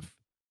fucking riff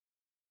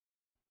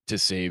to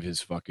save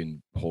his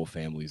fucking whole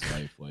family's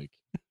life. Like,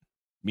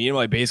 Me and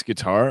My Bass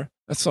Guitar,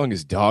 that song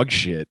is dog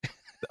shit.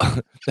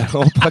 That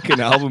whole fucking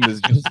album is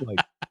just like,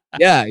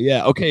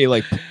 yeah. Okay,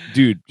 like,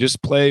 dude,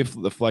 just play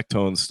the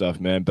Flecktone stuff,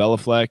 man. Bella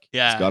Fleck,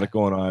 Yeah. he's got it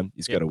going on.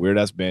 He's got a weird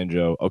ass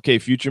banjo. Okay,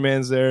 Future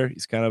Man's there.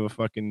 He's kind of a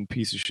fucking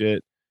piece of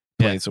shit,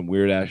 playing some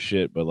weird ass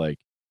shit. But like,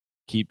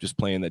 keep just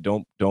playing that.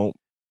 Don't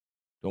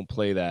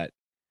play that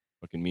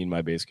fucking Me and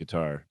My Bass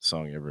Guitar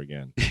song ever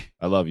again.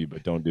 I love you,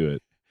 but don't do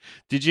it.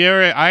 Did you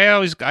ever?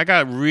 I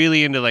got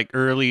really into like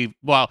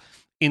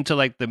into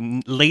like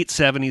the late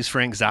 70s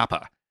Frank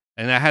Zappa,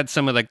 and I had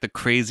some of like the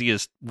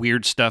craziest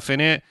weird stuff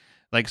in it,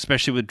 like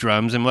especially with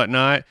drums and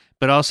whatnot.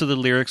 But also the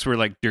lyrics were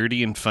like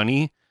dirty and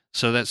funny,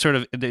 so that's sort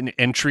of an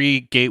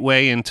entry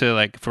gateway into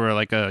like for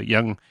like a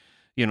young,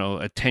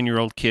 a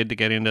 10-year-old kid to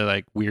get into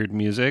like weird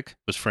music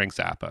was Frank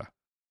Zappa.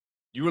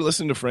 You were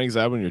listening to Frank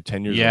Zappa when you're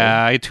 10 years old?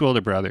 Yeah, I had 2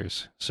 older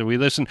brothers, so we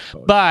listened.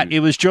 Oh, but dude. it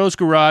was Joe's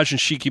Garage and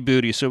Sheiky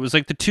Booty, so it was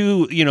like the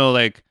 2,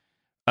 like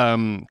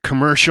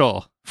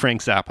commercial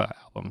Frank Zappa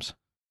albums.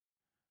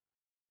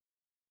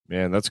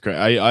 Man, that's great.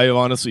 I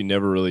honestly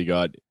never really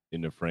got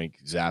into Frank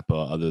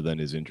Zappa other than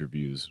his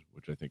interviews,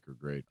 which I think are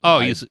great. Oh,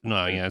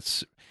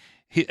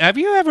 have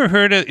you ever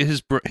heard of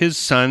his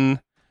son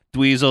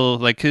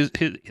Dweezil? Like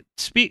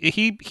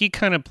he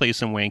kind of plays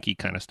some wanky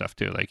kind of stuff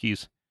too. Like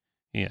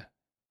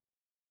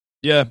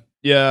yeah.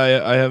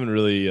 Yeah, I haven't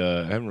really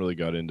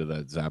got into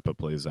that Zappa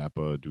play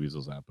Zappa,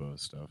 Dweezil Zappa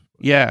stuff.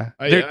 Yeah,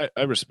 I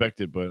respect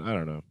it, but I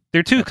don't know.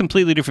 they're two Not for me.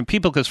 completely different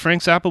people because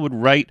Frank Zappa would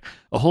write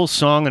a whole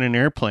song on an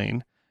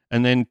airplane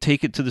and then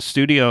take it to the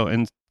studio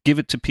and give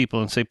it to people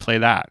and say play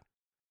that.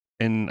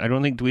 And I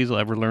don't think Dweezil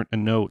ever learned a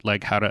note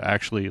like how to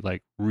actually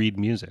like read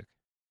music.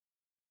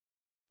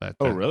 But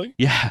Oh, really?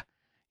 yeah,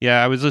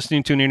 yeah, I was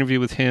listening to an interview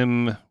with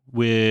him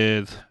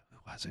with who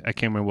was it? I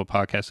can't remember what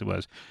podcast it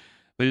was,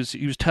 but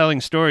he was telling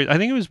stories. I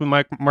think it was with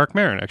Mark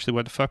Maron actually.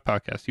 What the fuck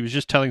podcast? He was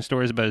just telling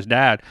stories about his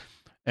dad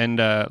and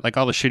like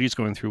all the shit he's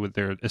going through with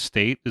their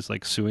estate is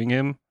like suing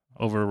him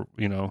over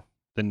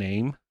the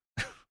name,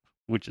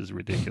 which is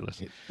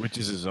ridiculous. Which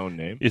is his own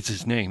name. It's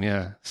his name,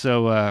 yeah.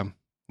 So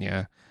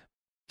yeah.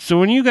 So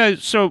when you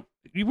guys, so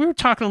we were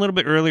talking a little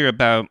bit earlier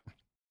about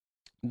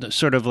the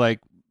sort of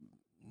like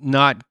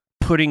not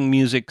putting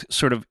music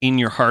sort of in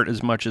your heart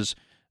as much as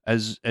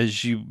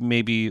you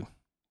maybe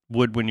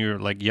would when you're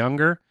like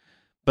younger.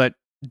 But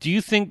do you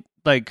think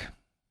like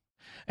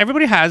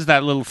everybody has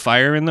that little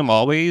fire in them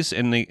always,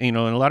 and they and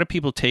a lot of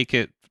people take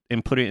it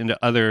and put it into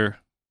other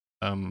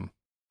um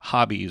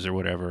hobbies or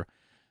whatever.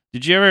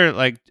 Did you ever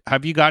like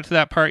have you got to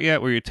that part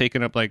yet where you're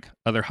taking up like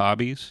other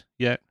hobbies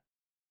yet?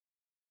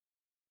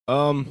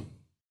 Um,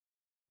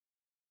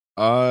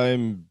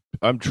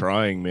 I'm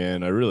trying,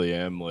 man. I really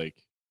am. Like,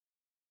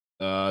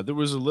 there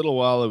was a little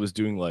while I was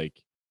doing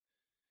like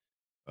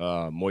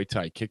Muay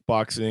Thai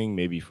kickboxing,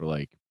 maybe for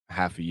like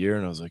half a year,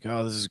 and I was like,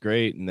 oh, this is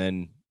great. And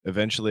then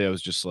eventually, I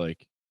was just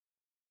like,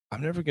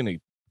 I'm never gonna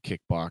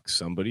kickbox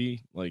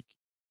somebody. Like,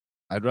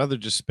 I'd rather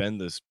just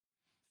spend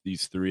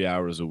these 3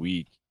 hours a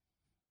week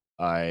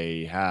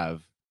I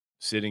have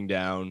sitting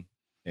down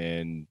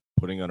and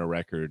putting on a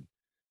record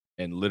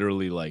and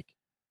literally like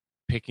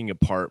picking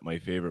apart my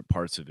favorite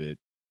parts of it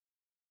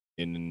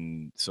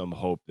in some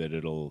hope that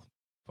it'll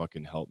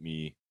fucking help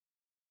me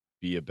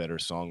be a better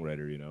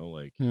songwriter,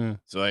 like Yeah.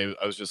 so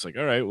I was just like,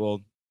 all right,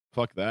 well,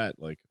 fuck that.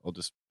 Like I'll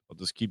just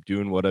keep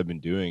doing what I've been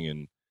doing.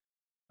 And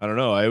I don't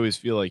know, I always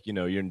feel like,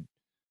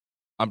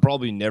 I'm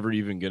probably never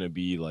even gonna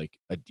be like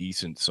a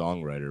decent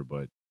songwriter,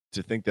 but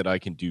to think that I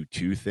can do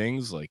two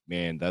things, like,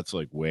 man, that's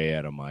like way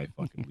out of my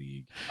fucking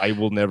league. I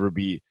will never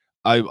be.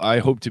 I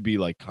hope to be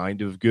like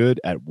kind of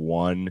good at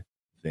one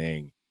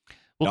thing,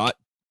 Well, not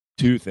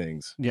two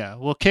things. yeah.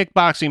 Well,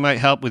 kickboxing might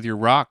help with your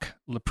rock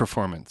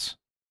performance.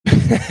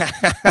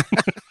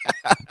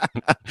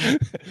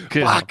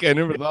 Fuck, I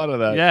never thought of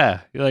that.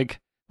 Yeah, like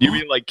You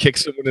mean like kick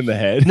someone in the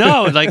head?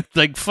 no,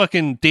 like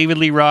fucking David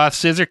Lee Roth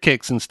scissor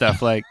kicks and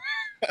stuff. Like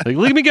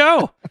look at me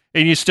go,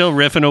 and you're still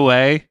riffing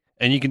away,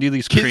 and you can do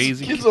these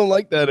crazy. Kids don't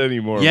like that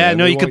anymore. Yeah, man.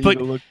 no, They you could want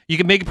put to look- you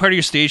can make it part of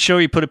your stage show.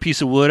 You put a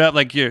piece of wood up,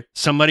 like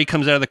somebody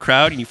comes out of the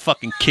crowd, and you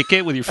fucking kick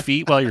it with your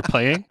feet while you're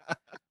playing.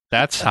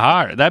 That's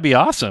hard. That'd be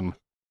awesome.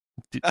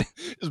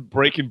 just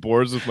breaking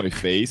boards with my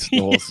face the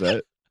whole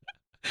set.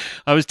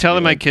 I was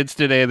telling my Yeah. kids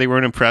today, they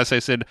weren't impressed. I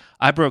said,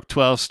 I broke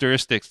 12 stir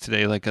sticks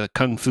today, like a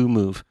kung fu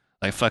move.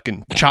 I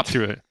fucking chopped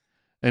through it.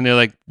 And they're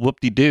like, whoop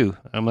de doo.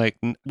 I'm like,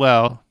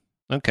 well,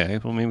 okay.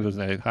 Well, maybe it was,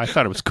 I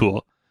thought it was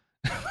cool.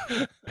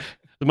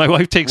 My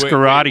wife takes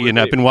karate, and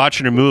I've been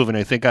watching her move, and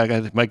I think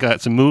might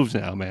got some moves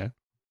now, man.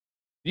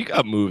 You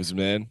got moves,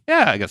 man.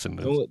 Yeah, I got some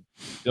moves.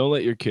 Don't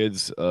let your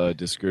kids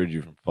discourage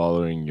you from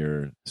following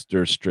your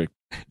stir strict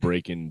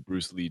breaking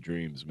Bruce Lee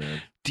dreams,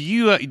 man. Do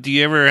you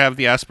ever have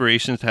the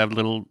aspirations to have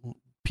little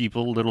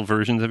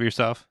versions of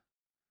yourself?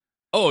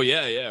 Oh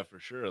yeah, for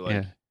sure.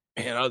 Like,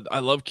 Yeah. man, I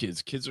love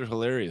kids. Kids are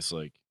hilarious.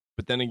 Like,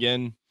 but then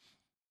again,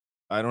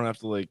 I don't have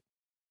to like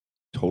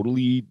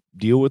totally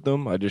deal with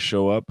them. I just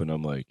show up and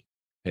I'm like,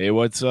 hey,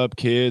 what's up,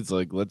 kids?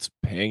 Like, let's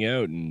hang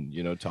out and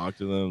talk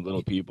to them,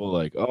 little people.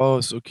 Like,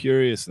 oh, so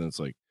curious. And it's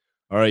like,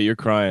 all right, you're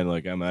crying.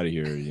 Like, I'm out of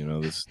here.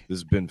 This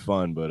has been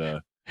fun,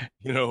 but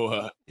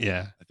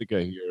Yeah. I think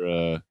I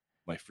hear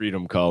my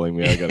freedom calling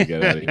me. I gotta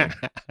get out of here.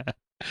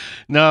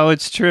 No,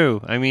 it's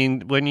true. I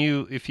mean,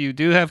 if you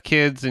do have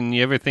kids and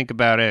you ever think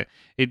about it,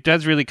 it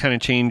does really kind of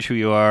change who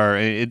you are.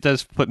 It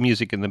does put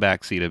music in the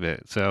back seat a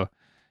bit. So,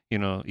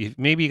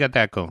 maybe you got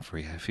that going for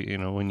you. If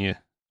when you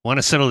want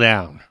to settle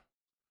down.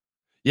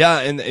 Yeah,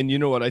 and you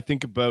know what? I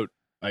think about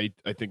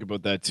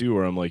that too,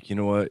 where I'm like, you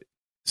know what?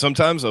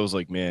 Sometimes I was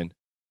like, man,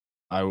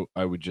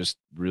 I would just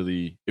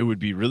really it would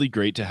be really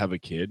great to have a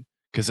kid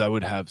because I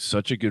would have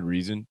such a good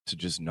reason to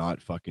just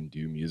not fucking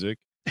do music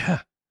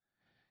Yeah.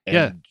 and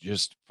Yeah.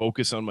 just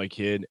focus on my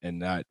kid,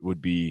 and that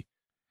would be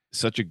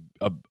such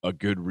a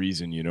good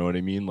reason, you know what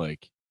I mean?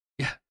 Like,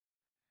 Yeah.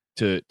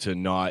 to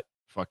not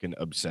fucking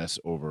obsess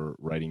over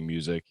writing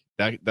music.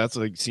 That's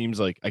like seems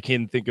like I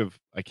can't think of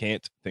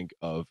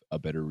a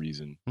better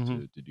reason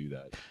to do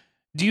that.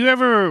 Do you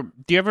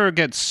ever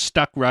get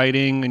stuck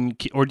writing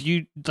or do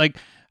you like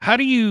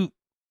do you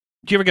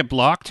ever get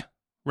blocked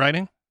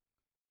writing?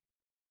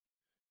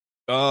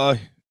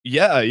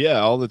 Yeah,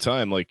 all the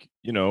time. Like,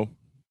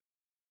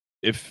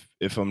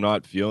 if I'm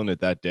not feeling it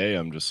that day,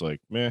 I'm just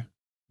like, meh,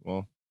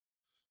 well,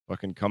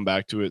 fucking come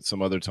back to it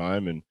some other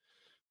time. And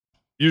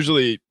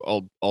usually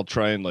I'll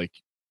try and like,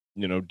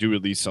 do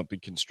at least something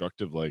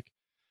constructive. Like,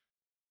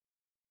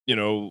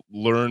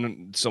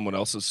 learn someone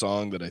else's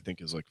song that I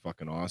think is like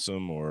fucking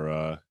awesome,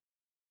 or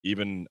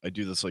even I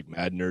do this like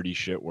mad nerdy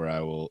shit where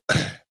I will.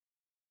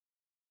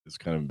 It's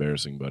kind of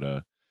embarrassing, but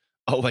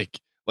I'll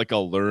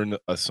I'll learn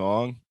a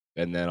song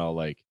and then I'll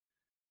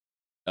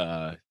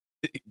uh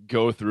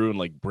go through and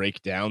like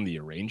break down the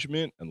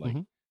arrangement and like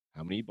Mhm.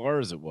 how many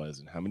bars it was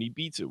and how many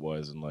beats it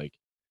was and like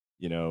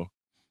you know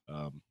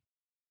um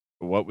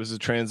what was the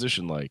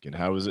transition like and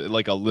how was it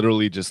like. I'll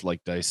literally just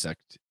like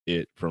dissect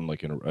it from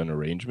like an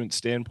arrangement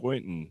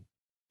standpoint, and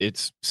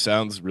it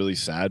sounds really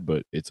sad,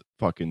 but it's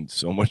fucking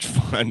so much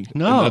fun. And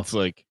No,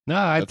 no,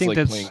 I that's think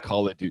like playing that's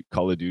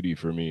Call of Duty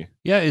for me.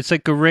 yeah, it's a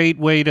great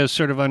way to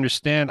sort of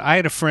understand. I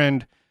had a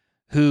friend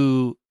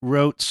who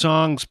wrote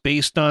songs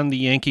based on the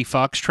Yankee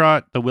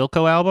Foxtrot, the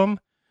Wilco album.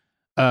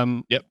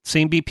 Yep.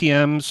 Same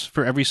BPMs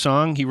for every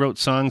song. He wrote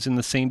songs in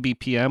the same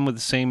BPM with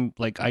the same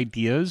like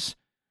ideas,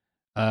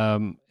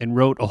 and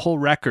wrote a whole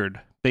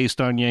record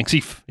based on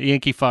Yankee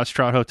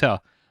Foxtrot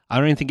Hotel. I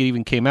don't even think it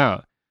even came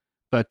out,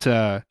 but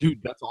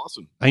Dude, that's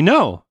awesome. I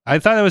know. I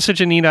thought that was such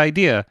a neat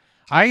idea.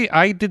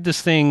 I did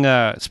this thing.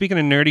 Speaking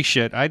of nerdy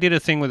shit, I did a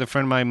thing with a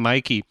friend of mine,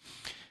 Mikey.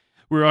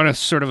 We were on a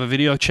sort of a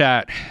video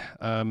chat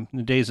in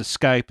the days of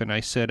Skype, and I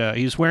said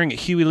he was wearing a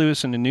Huey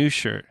Lewis and the News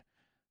shirt.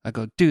 I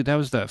go, dude, that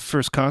was the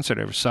first concert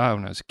I ever saw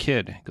when I was a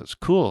kid. He goes,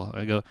 cool.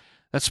 I go,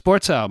 that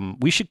sports album.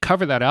 We should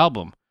cover that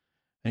album.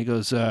 And he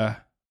goes, oh,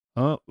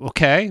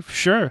 okay,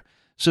 sure.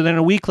 So then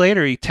a week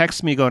later, he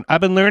texts me going, I've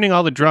been learning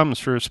all the drums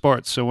for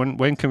sports. So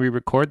when can we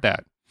record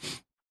that?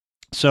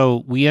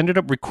 So we ended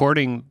up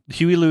recording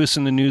Huey Lewis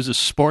and the News'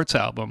 sports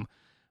album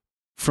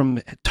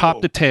from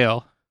top to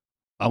tail.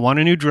 I Want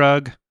a New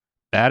Drug,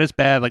 Bad is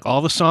Bad, like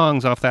all the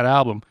songs off that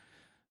album,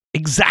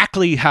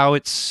 exactly how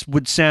it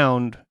would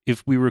sound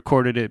if we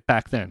recorded it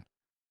back then.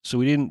 So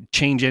we didn't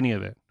change any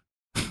of it.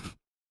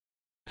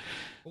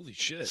 Holy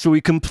shit. So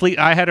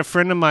I had a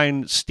friend of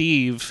mine,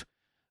 Steve,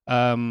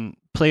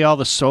 play all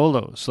the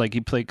solos. Like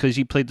he played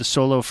the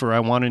solo for I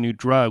Want a New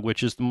Drug,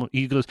 which is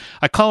he goes,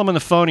 I call him on the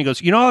phone. He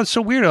goes, it's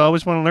so weird. I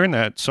always want to learn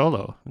that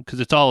solo because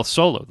it's all a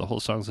solo. The whole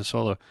song's a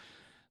solo.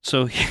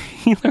 So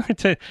he learned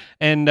to,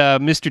 and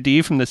Mr.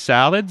 D from the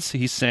Salads,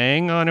 he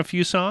sang on a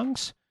few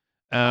songs.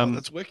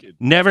 That's wicked.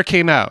 Never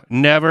came out,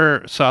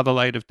 never saw the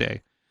light of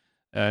day.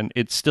 And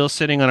it's still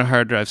sitting on a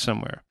hard drive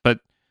somewhere. But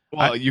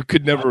well, you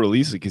could never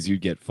release it because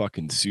you'd get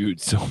fucking sued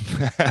so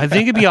bad. I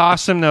think it'd be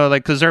awesome though,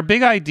 like because our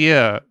big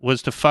idea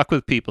was to fuck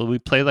with people. We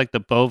play like the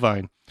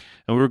Bovine,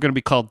 and we were going to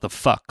be called the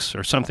Fucks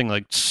or something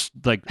like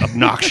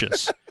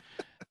obnoxious.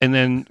 And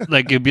then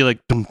like it'd be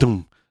like dum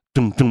dum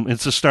dum dum.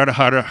 It's the start of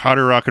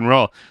harder rock and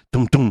roll.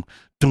 Dum dum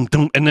dum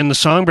dum. And then the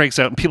song breaks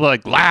out, and people are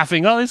like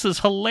laughing. Oh, this is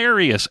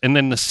hilarious. And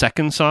then the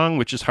second song,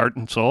 which is Heart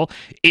and Soul,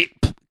 it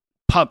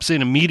pops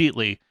in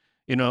immediately.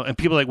 And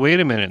people are like, wait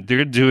a minute,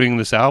 they're doing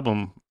this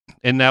album.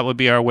 And that would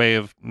be our way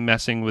of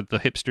messing with the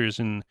hipsters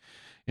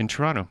in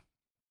Toronto.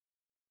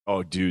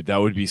 Oh, dude, that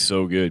would be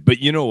so good. But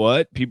you know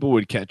what? People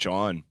would catch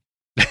on.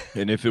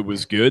 And if it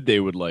was good, they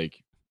would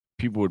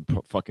people would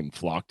fucking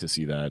flock to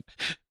see that.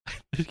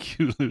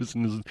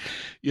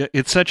 Yeah,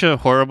 it's such a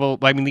horrible,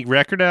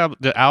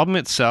 the album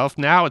itself,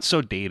 now it's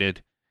so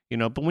dated,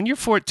 but when you're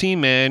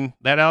 14, man,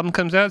 that album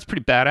comes out, it's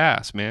pretty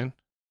badass, man.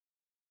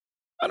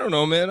 I don't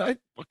know, man. I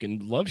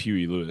fucking love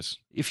Huey Lewis.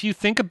 If you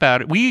think about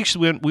it, we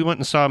went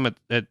and saw him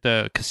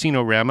at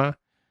Casino Rama,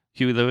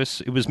 Huey Lewis.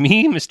 It was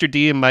me, Mr.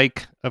 D, and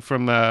Mike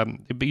from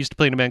he used to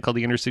play in a band called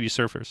the Inner City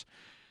Surfers.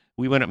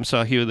 We went up and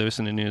saw Huey Lewis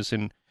in the News,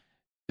 and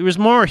it was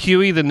more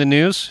Huey than the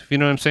News, if you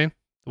know what I'm saying.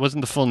 It wasn't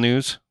the full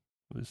News.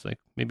 It was like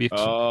maybe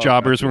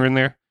jobbers were in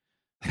there.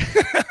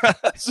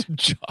 Some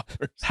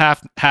jobbers.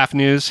 Half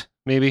News,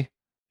 maybe.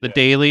 The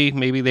Daily,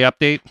 maybe the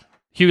Update.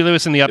 Huey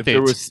Lewis and the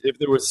Updates. If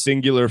there was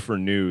singular for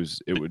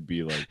news, it would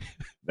be like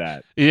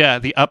that. Yeah,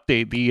 the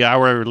update, the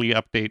hourly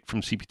update from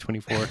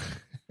CP24.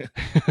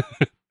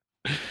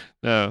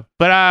 No,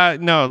 but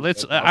no.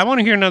 Let's. I want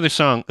to hear another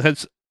song.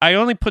 I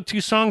only put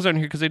 2 songs on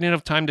here because I didn't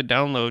have time to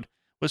download.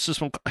 What's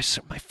this one? My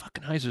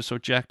fucking eyes are so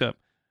jacked up.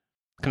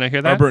 Can I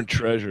hear that? Burnt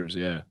Treasures.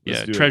 Yeah.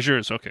 Yeah,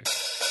 Treasures. Okay.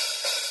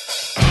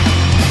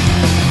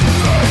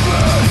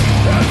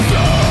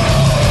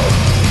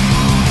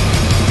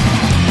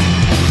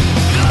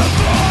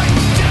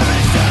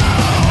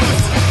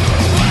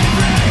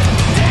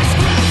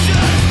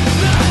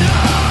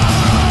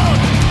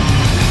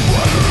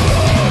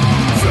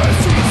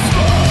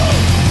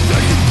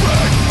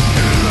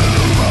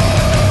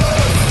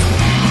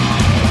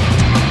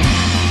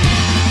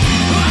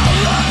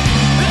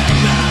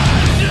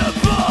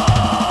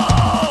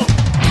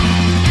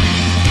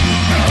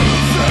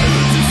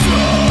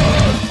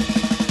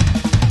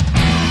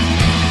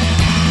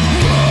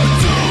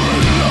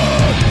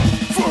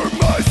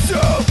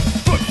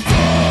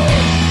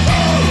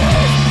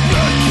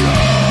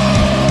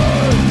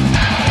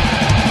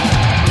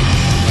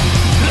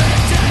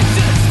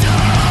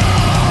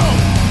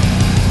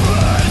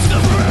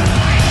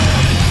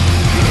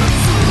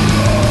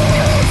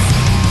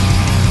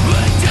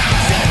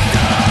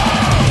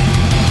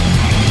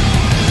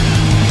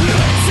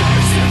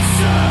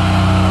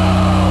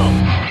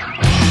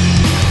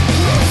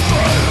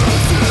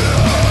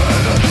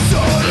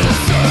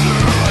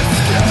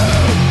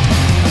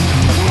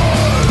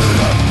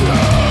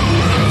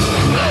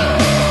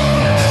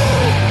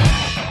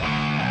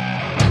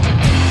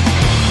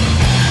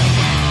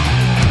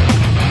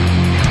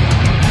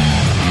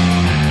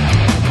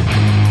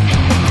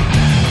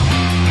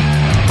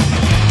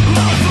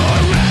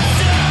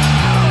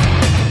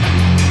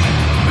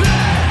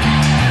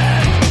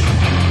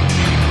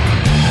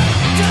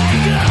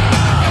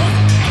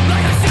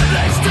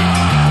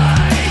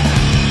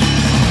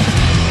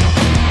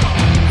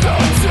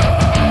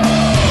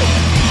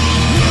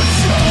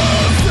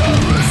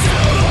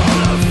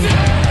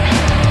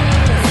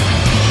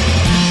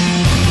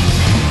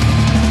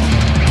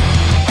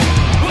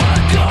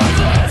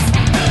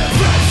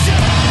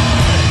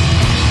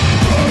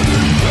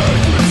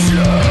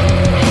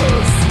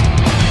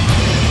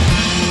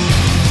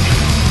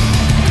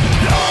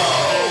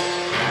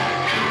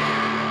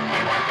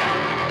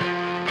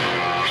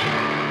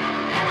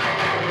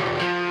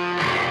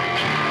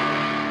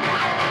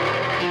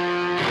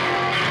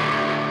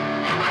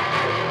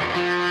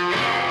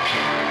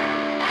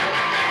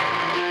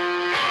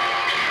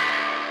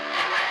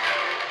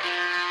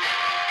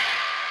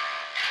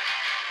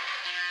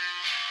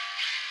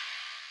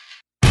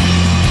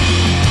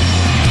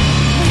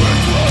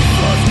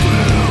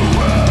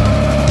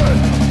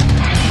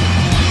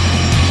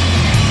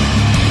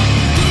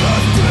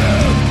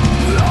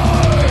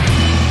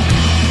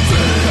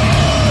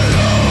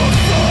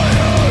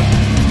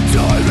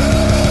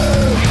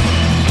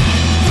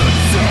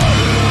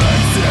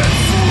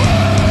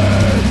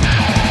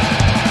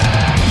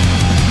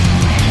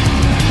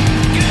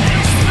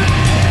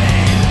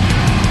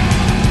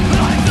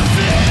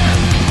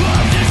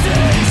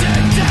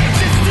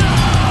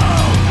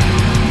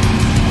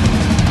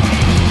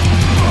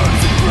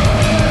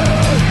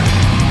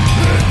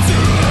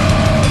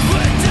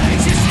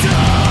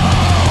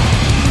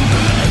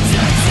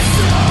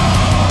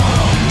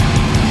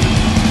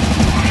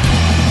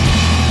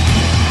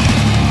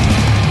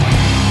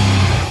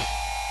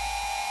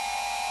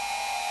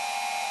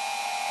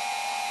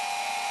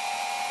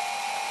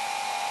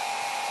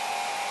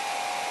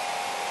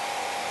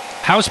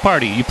 House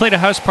party. You played a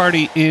house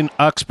party in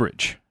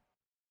Uxbridge.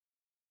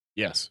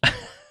 Yes.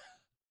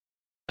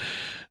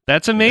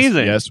 That's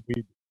amazing. Yes,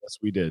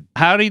 we did.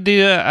 How did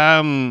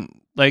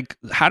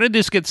how did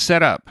this get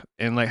set up?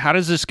 And like, how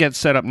does this get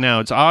set up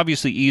now? It's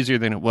obviously easier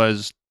than it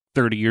was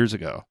 30 years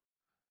ago.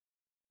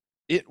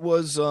 It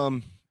was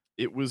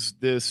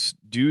this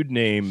dude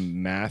named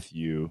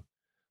Matthew,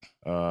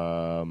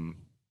 and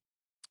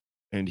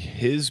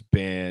his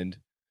band.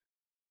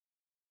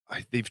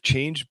 They've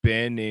changed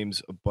band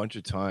names a bunch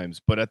of times,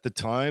 but at the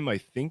time, I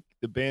think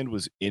the band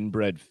was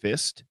Inbred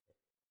Fist.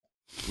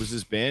 Was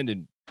his band,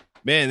 and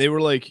man, they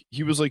were like,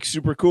 he was like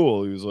super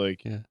cool. He was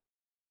like, Yeah.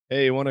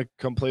 "Hey, you want to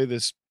come play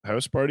this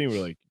house party?" And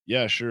we're like,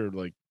 "Yeah, sure."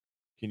 Like,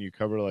 can you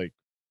cover like,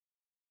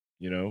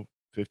 $50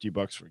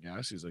 for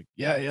gas? He's like,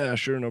 "Yeah,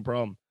 sure, no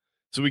problem."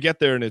 So we get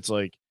there, and it's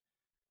like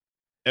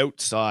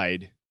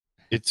outside.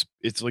 It's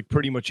like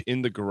pretty much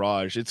in the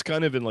garage. It's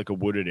kind of in like a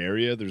wooded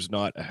area. There's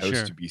not a house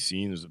Sure. to be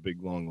seen. There's a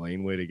big long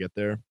laneway to get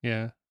there.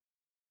 Yeah.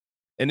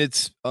 And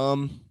it's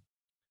like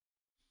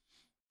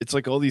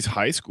all these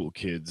high school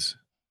kids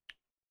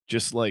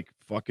just like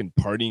fucking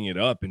partying it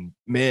up, and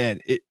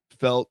man, it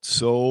felt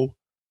so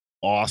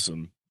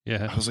awesome.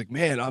 Yeah. I was like,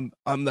 man,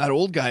 I'm that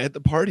old guy at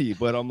the party,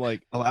 but I'm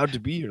like allowed to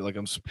be here. Like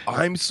I'm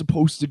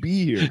supposed to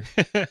be here.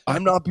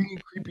 I'm not being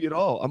creepy at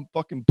all. I'm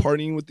fucking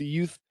partying with the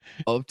youth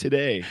of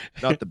today,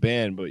 not the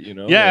band, but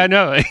Yeah, I like,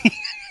 know.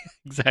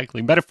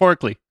 Exactly.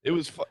 Metaphorically. it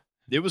was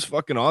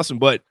fucking awesome.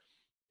 But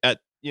at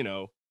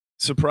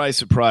surprise,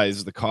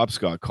 surprise, the cops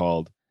got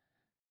called,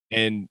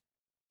 and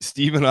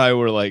Steve and I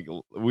were like,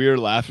 we were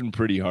laughing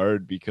pretty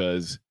hard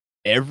because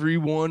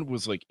everyone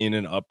was like in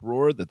an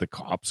uproar that the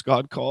cops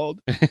got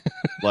called.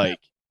 Like,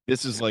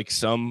 this is like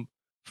some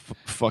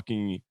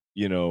fucking,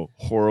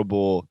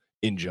 horrible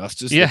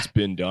injustice Yeah. that's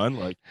been done.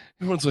 Like,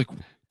 everyone's like,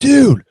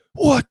 dude,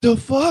 what the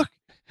fuck?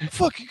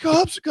 Fucking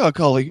cops got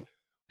called. Like,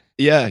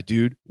 yeah,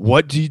 dude,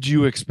 what did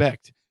you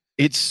expect?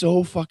 It's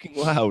so fucking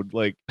loud.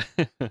 Like,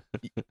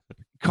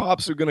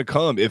 cops are gonna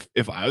come. If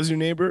I was your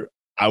neighbor,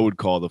 I would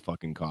call the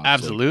fucking cops.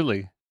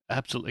 Absolutely.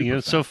 Absolutely. Super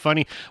It's so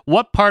funny.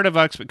 What part of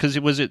Uxbridge? Because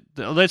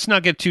let's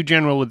not get too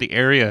general with the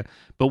area,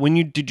 but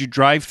did you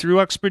drive through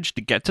Uxbridge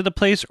to get to the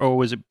place, or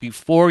was it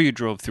before you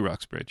drove through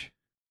Uxbridge?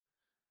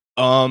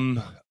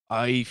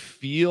 I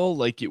feel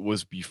like it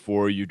was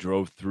before you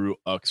drove through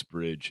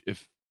Uxbridge.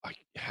 If I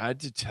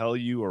had to tell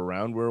you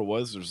around where it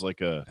was, there's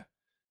like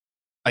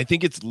I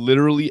think it's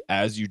literally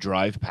as you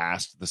drive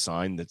past the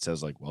sign that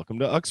says like "Welcome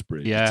to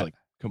Uxbridge." Yeah. It's like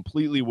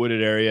completely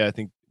wooded area. I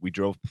think we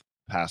drove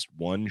past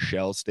one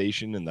Shell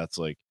station, and that's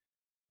like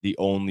the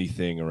only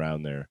thing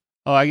around there.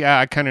 Oh,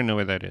 I kind of know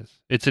where that is.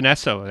 It's an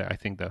Esso there, I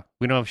think, though.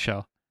 We don't have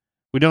Shell.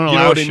 We don't allow You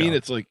know what Shell. I mean?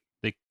 It's like,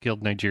 They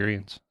killed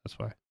Nigerians. That's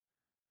why.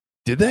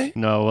 did they?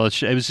 No, well,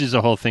 it was just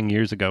a whole thing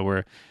years ago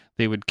where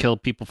they would kill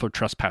people for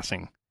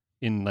trespassing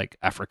in like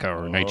Africa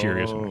or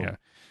Nigeria or something. Oh. Yeah,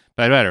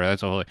 but whatever.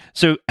 That's a whole.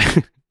 So,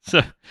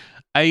 so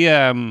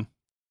I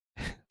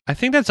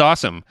think that's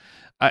awesome.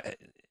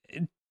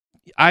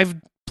 I've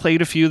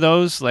played a few of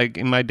those like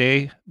in my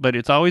day, but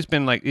it's always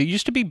been like it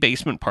used to be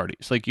basement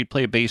parties. Like you'd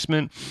play a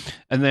basement,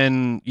 and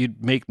then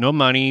you'd make no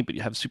money, but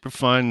you have super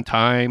fun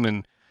time,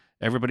 and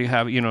everybody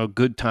have a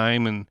good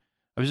time. And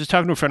I was just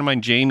talking to a friend of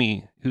mine,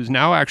 Jamie, who's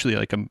now actually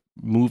like a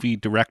movie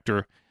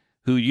director,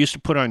 who used to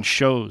put on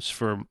shows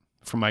for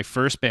my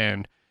first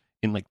band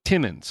in like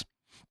Timmins,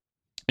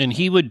 and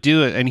he would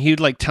do it, and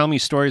he'd like tell me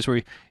stories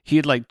where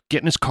he'd like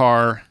get in his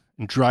car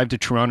and drive to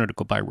Toronto to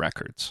go buy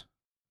records.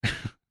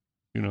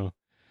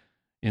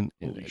 In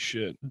Holy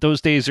shit! those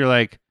days are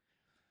like,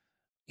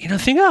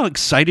 think how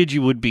excited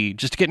you would be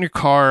just to get in your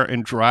car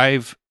and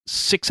drive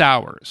 6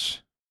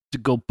 hours to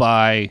go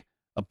buy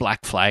a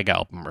Black Flag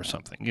album or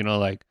something.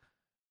 Like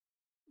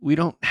we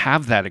don't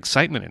have that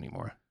excitement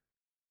anymore.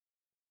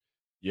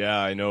 Yeah,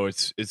 I know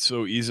it's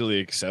so easily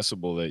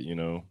accessible that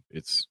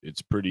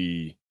it's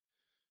pretty.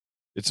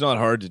 It's not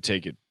hard to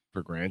take it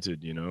for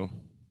granted,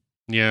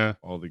 Yeah.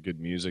 all the good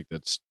music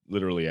that's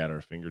literally at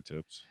our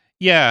fingertips.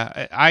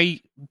 Yeah,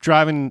 I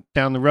driving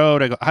down the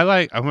road,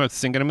 I'm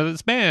thinking about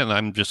this band.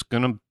 I'm just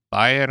gonna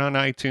buy it on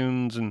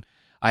iTunes, and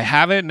I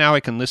have it now. I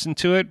can listen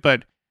to it,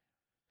 but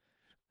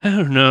I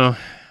don't know.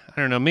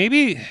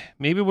 Maybe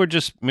we're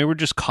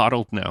just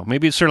coddled now.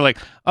 Maybe it's sort of like,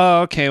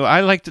 oh, okay, well,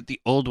 I liked it the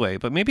old way,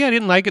 but maybe I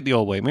didn't like it the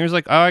old way. Maybe it's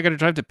like, oh, I got to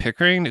drive to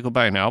Pickering to go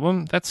buy an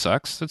album. That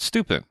sucks. That's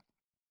stupid.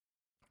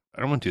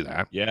 I don't want to do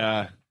that.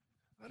 Yeah,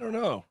 I don't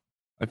know.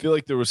 I feel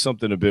like there was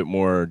something a bit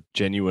more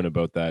genuine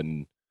about that,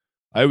 and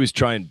I always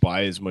try and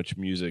buy as much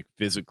music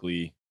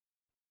physically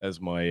as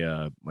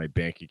my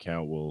bank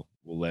account will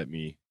let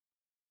me.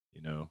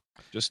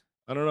 Just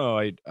I don't know.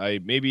 I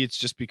maybe it's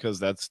just because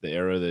that's the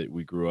era that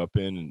we grew up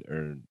in,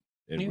 and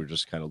Yeah. we're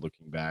just kind of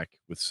looking back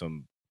with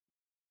some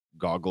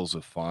goggles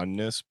of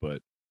fondness.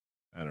 But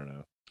I don't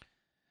know.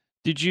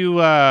 Did you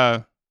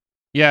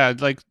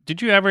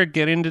did you ever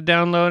get into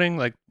downloading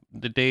like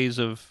the days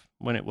of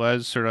when it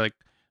was sort of like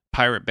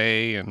Pirate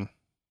Bay and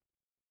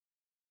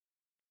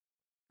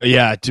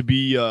Yeah, to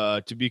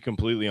be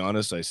completely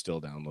honest, I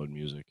still download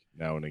music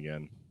now and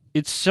again.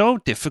 it's so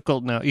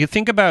difficult now. You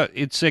think about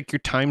it's like your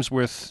time's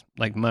worth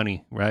like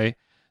money, right?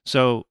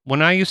 So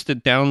when I used to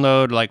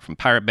download like from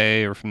Pirate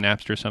Bay or from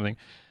Napster or something,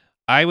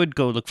 I would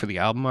go look for the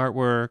album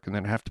artwork and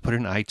then I have to put it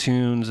in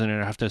iTunes and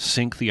then I have to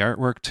sync the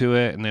artwork to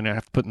it and then I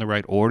have to put in the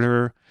right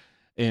order.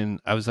 And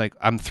I was like,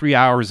 I'm 3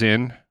 hours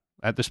in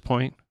at this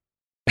point,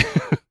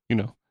 you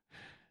know.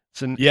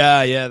 So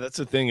Yeah, that's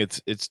the thing.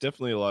 It's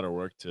definitely a lot of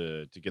work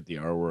to get the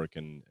artwork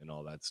and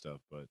all that stuff.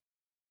 But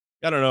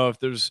I don't know if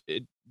there's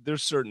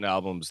certain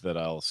albums that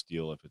I'll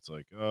steal if it's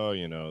like, oh,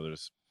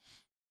 there's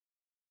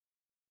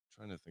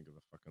trying to think of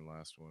the fucking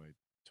last one I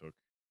took.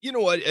 You know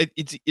what?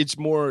 It's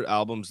more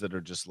albums that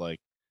are just like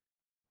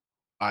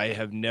I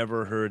have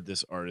never heard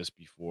this artist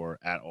before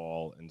at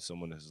all, and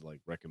someone has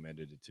like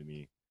recommended it to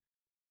me.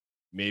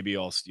 Maybe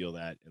I'll steal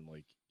that and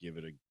like give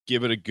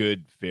it a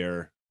good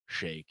fair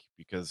shake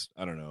because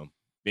I don't know.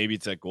 Maybe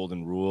it's that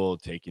golden rule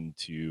taken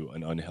to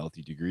an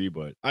unhealthy degree,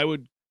 but I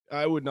would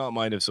not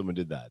mind if someone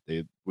did that.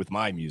 They with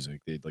my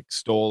music, they'd like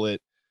stole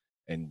it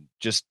and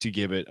just to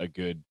give it a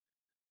good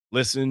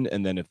listen,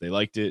 and then if they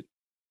liked it,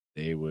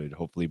 they would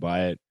hopefully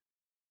buy it.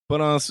 But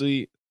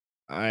honestly,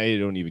 I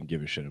don't even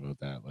give a shit about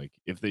that. Like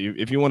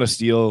if you want to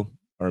steal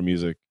our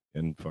music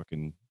and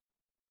fucking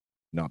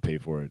not pay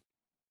for it,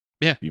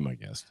 yeah, be my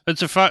guest.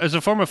 it's a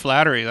form of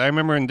flattery. I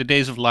remember in the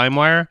days of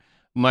LimeWire,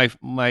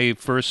 my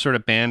first sort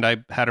of band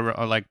I had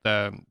like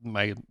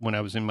my when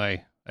I was in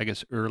my I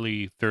guess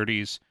early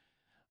 30s.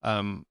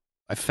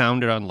 I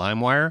found it on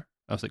LimeWire.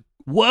 I was like,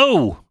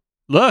 whoa,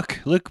 look,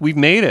 we've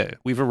made it.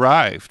 We've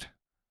arrived.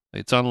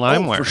 It's on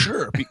LimeWire. Oh, for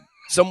sure.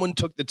 Someone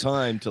took the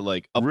time to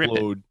like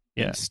upload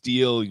and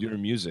steal your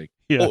music.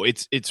 Yeah. Oh,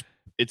 it's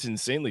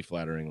insanely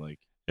flattering. Like,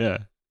 yeah.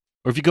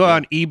 Or if you go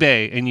on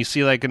eBay and you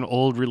see like an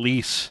old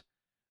release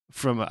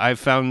from, I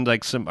found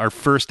like our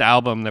first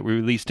album that we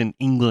released in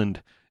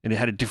England and it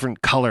had a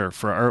different color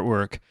for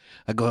artwork.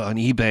 I go on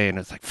eBay and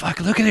it's like, fuck,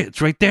 look at it.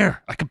 It's right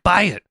there. I could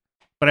buy it.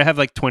 But I have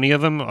like 20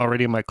 of them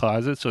already in my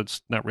closet. So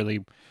it's not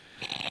really,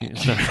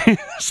 it's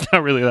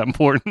not really that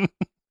important.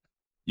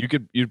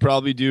 You'd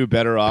probably do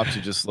better off to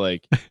just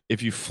like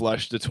if you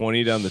flushed the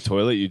 20 down the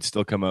toilet, you'd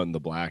still come out in the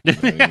black. You know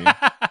what I mean?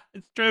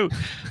 It's true.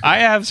 I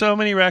have so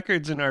many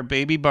records in our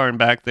baby barn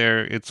back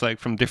there. It's like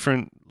from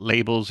different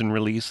labels and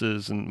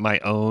releases and my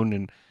own.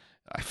 And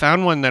I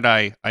found one that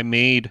I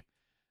made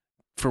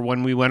for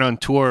when we went on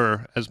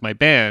tour as my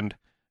band,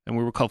 and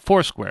we were called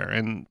Foursquare.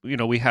 And,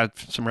 we had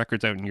some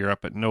records out in Europe,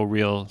 but no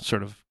real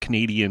sort of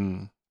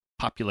Canadian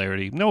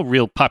popularity,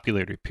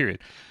 period.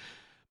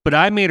 But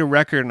I made a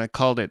record and I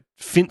called it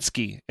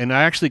Finsky, and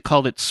I actually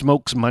called it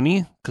Smokes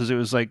Money because it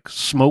was like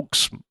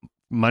Smokes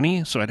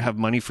Money, so I'd have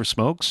money for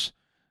smokes,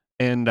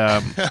 and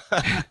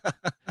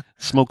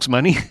Smokes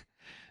Money.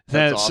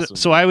 That's awesome.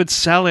 So I would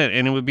sell it,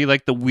 and it would be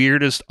like the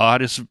weirdest,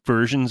 oddest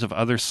versions of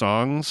other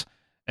songs.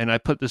 And I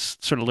put this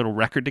sort of little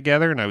record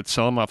together, and I would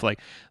sell them off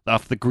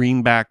the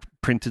greenback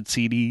printed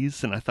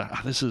CDs. And I thought,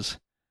 oh, this is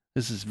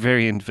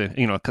very,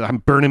 because I'm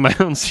burning my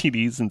own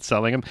CDs and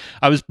selling them.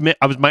 I was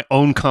my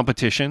own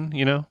competition,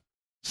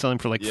 selling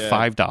for like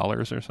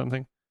 $5 or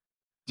something.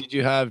 Did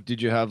you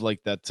have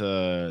like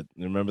that?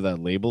 Remember that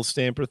label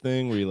stamper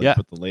thing where you like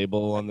put the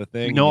label on the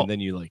thing? No, and then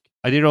you like.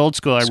 I did old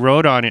school. I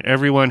wrote on it.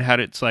 Everyone had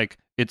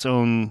its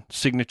own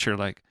signature,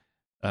 like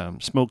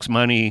Smokes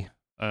Money,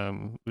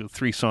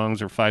 3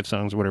 songs or 5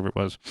 songs or whatever it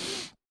was.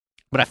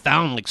 But I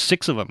found like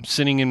 6 of them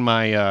sitting in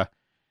my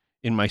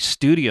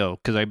studio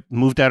because I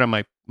moved out of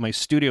my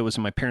studio was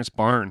in my parents'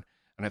 barn,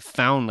 and I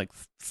found like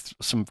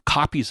some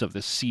copies of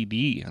this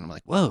CD, and I'm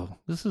like, whoa,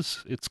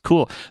 it's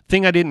cool.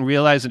 Thing I didn't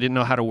realize, I didn't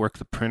know how to work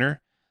the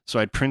printer, so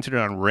I printed it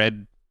on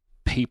red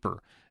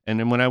paper. And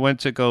then when I went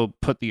to go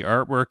put the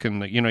artwork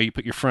and you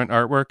put your front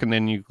artwork and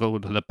then you go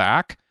to the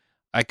back,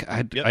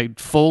 I'd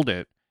fold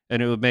it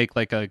and it would make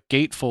like a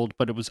gatefold,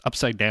 but it was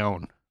upside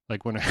down.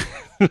 Like when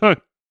so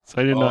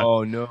I didn't know.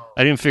 Oh no,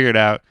 I didn't figure it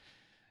out.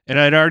 And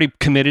I'd already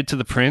committed to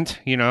the print,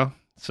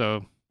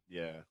 so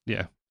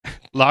yeah,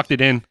 locked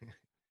it in.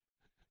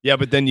 Yeah,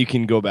 but then you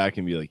can go back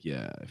and be like,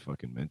 yeah, I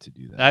fucking meant to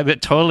do that.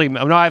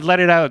 I've let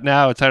it out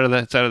now. It's out of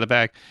the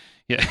bag.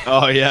 Yeah.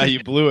 Oh yeah,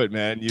 you blew it,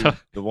 man.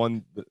 The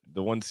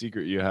one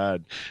secret you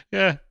had.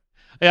 Yeah.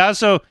 Yeah.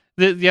 So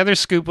the other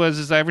scoop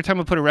is every time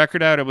I put a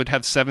record out, it would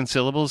have 7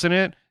 syllables in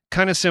it,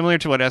 kind of similar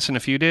to what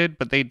SNFU did,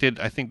 but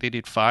I think they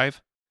did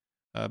 5.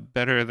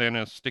 Better than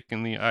a stick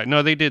in the eye.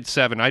 No, they did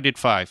 7. I did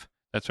 5.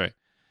 That's right.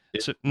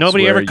 So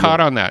nobody ever caught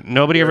on that.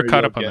 Nobody ever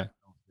caught up on that.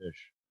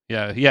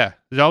 Yeah.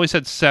 It always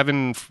had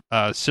 7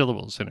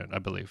 syllables in it, I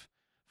believe.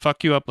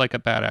 Fuck you up like a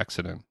bad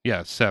accident.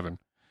 Yeah, 7.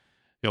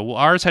 Well,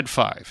 ours had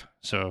 5,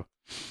 so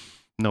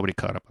nobody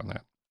caught up on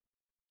that.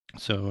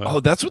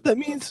 So that's what that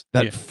means?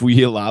 That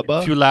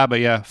Fuilaba? Fuilaba,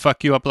 yeah.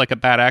 Fuck you up like a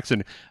bad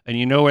accident. And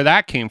you know where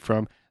that came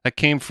from? That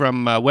came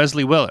from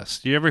Wesley Willis.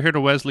 Do you ever hear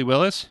of Wesley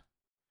Willis?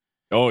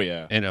 Oh,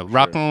 yeah. And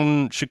Rock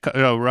on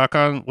Chicago, Rock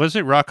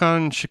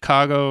on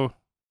Chicago,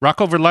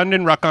 Rock over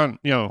London, Rock on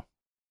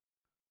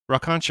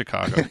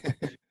Chicago.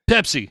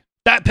 Pepsi.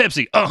 That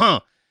Pepsi.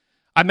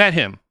 I met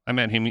him.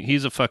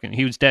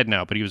 He was dead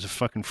now, but he was a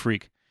fucking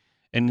freak.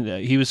 and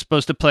he was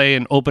supposed to play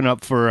and open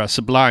up for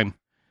Sublime,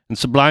 and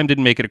Sublime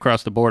didn't make it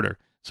across the border.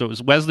 So it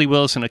was Wesley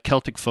Willis and a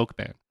Celtic folk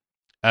band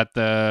at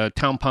the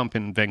Town Pump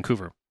in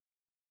Vancouver.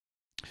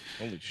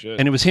 Holy shit!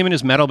 And it was him and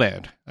his metal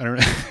band. I don't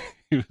know.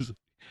 He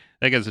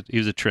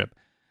was a trip.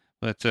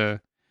 But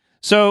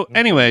so,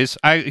 anyways,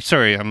 I've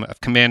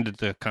commanded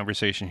the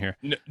conversation here.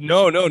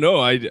 No.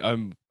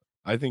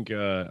 I think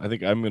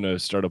I'm gonna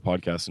start a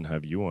podcast and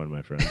have you on,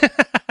 my friend.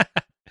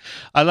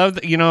 I love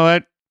that. You know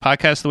what?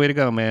 Podcast's the way to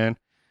go, man.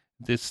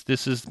 This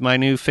is my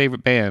new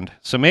favorite band.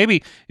 So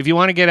maybe if you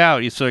want to get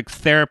out, it's like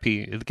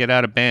therapy. Get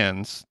out of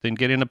bands, then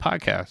get into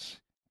podcasts,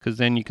 because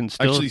then you can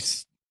still actually.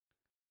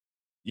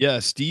 Yeah,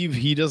 Steve,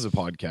 he does a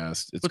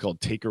podcast. It's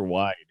called Take Her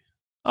Wide.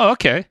 Oh,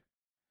 okay.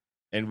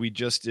 And he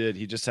just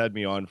had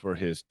me on for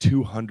his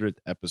 200th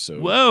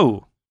episode.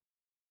 Whoa.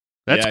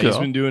 That's cool. He's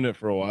been doing it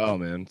for a while,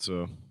 man.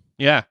 So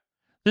yeah.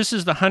 This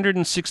is the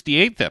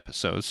 168th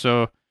episode.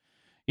 So,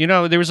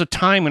 there was a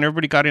time when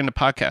everybody got into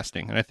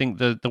podcasting, and I think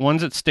the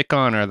ones that stick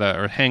on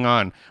or hang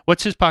on.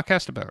 What's his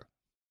podcast about?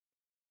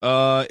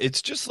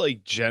 It's just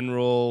like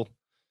general,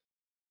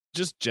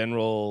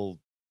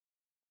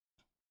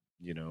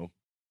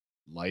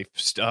 life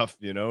stuff,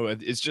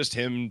 It's just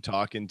him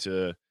talking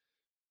to,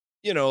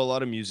 a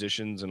lot of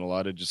musicians and a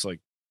lot of just like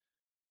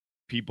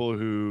people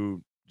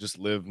who just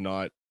live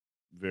not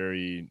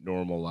very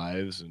normal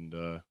lives,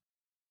 and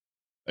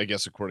I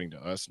guess according to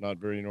us, not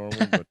very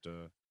normal, but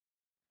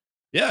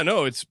yeah,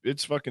 no,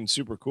 it's fucking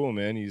super cool,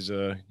 man.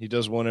 He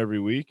does one every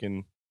week,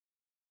 and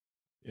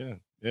yeah,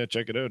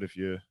 check it out if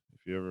you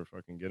ever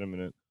fucking get a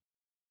minute.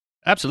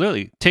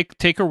 Absolutely.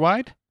 Take Her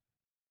Wide?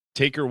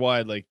 Take Her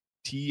Wide, like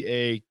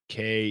Taker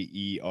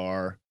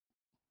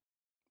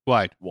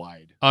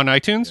Wide. On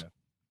iTunes?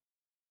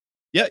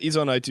 Yeah, he's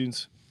on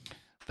iTunes.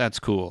 That's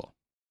cool.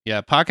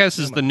 Yeah, podcast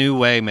is the new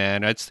way,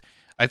 man.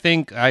 I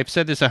think I've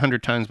said this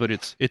 100 times, but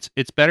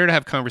it's better to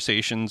have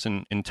conversations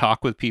and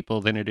talk with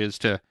people than it is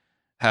to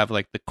have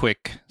like the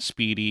quick,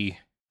 speedy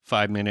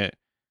 5-minute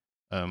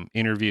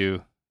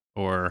interview,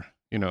 or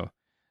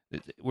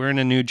we're in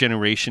a new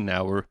generation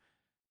now where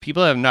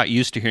people are not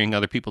used to hearing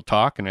other people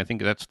talk, and I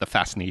think that's the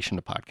fascination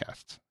of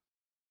podcasts.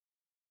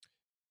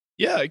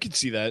 Yeah, I could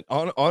see that.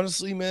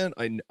 Honestly, man,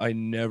 I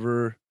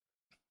never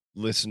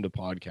listen to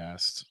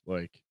podcasts.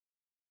 Like,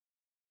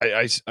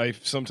 I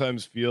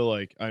sometimes feel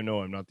like, I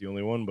know I'm not the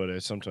only one, but I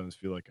sometimes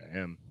feel like I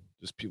am.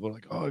 Just people are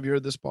like, oh, have you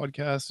heard this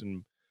podcast?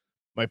 And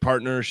my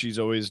partner, she's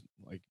always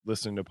like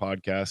listening to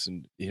podcasts,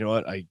 and you know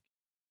what?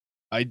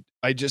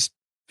 I just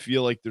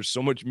feel like there's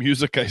so much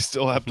music I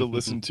still have to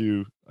listen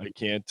to. I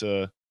can't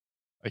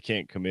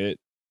commit,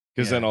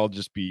 because then I'll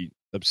just be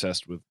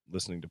obsessed with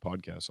listening to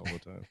podcasts all the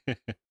time.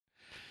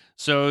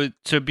 So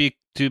to be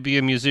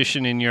a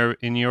musician in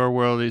your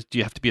world, do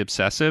you have to be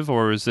obsessive,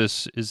 or is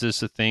this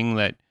a thing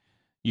that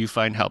you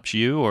find helps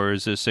you, or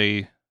is this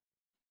do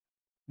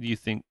you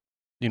think,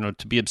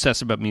 to be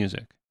obsessive about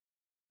music?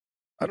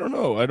 I don't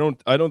know. I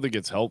don't think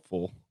it's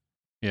helpful.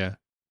 Yeah.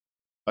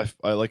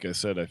 I like I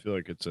said, I feel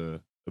like it's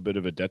a bit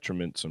of a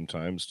detriment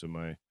sometimes to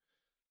my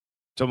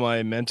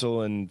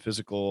mental and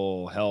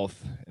physical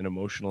health and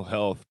emotional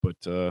health.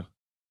 But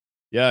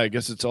yeah, I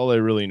guess it's all I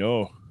really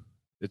know.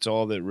 It's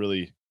all that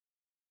really,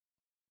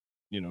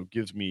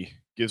 gives me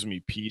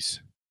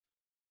peace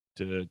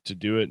to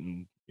do it.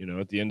 And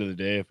at the end of the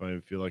day, if I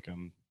feel like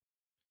I'm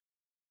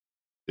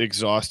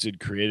exhausted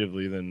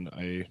creatively, then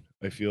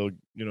I feel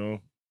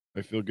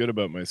I feel good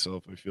about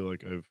myself. I feel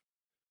like I've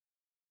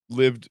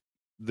lived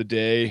the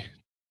day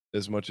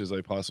as much as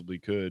I possibly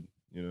could.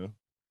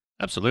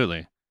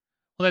 Absolutely.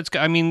 Well,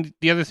 I mean,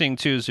 the other thing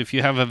too is if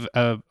you have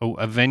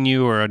a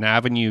venue or an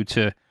avenue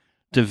to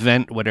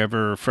vent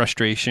whatever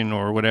frustration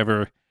or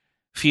whatever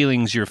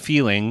feelings you're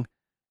feeling,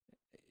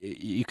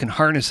 you can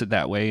harness it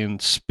that way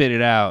and spit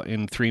it out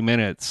in 3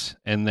 minutes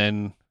and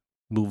then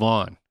move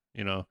on.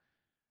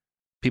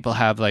 People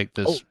have like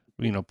this,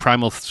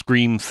 primal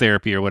scream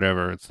therapy or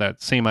whatever. It's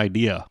that same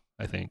idea,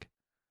 I think.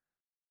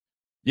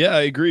 Yeah,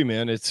 I agree,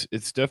 man. It's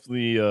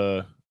definitely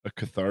a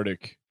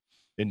cathartic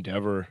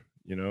endeavor.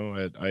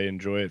 I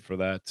enjoy it for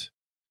that,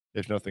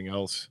 if nothing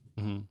else.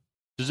 Mm-hmm.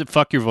 Does it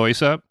fuck your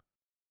voice up?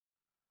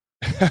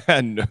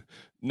 No,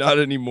 not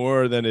any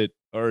more than it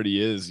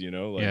already is.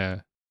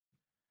 Yeah.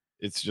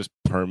 It's just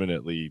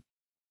permanently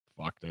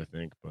fucked, I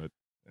think. But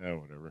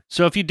whatever.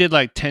 So if you did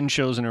like 10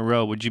 shows in a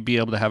row, would you be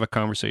able to have a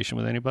conversation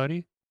with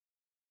anybody?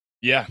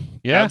 Yeah,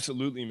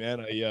 absolutely,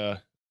 man.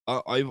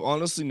 I've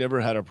honestly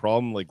never had a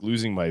problem like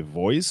losing my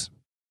voice.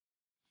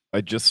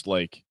 I just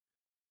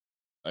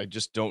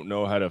don't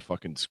know how to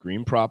fucking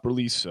scream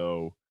properly,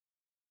 so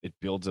it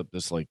builds up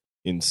this like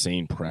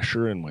insane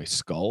pressure in my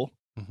skull.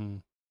 Mm-hmm.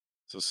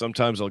 So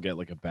sometimes I'll get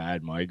like a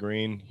bad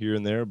migraine here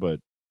and there,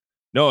 but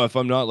no, if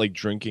I'm not like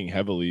drinking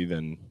heavily,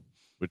 then,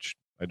 which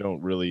I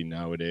don't really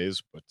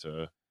nowadays, but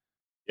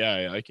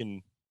yeah, I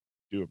can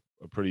do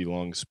a pretty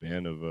long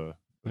span of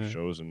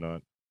shows and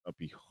not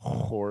be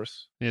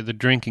hoarse. Yeah, the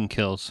drinking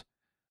kills.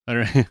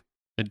 The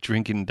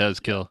drinking does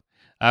kill.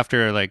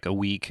 After like a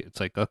week, it's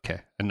like,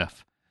 okay,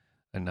 enough.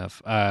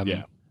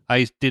 Yeah.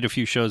 I did a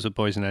few shows with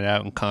Boys Night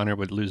Out, and Connor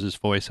would lose his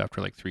voice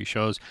after like 3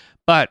 shows.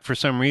 But for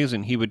some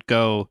reason, he would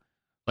go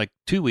like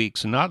 2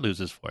 weeks and not lose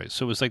his voice.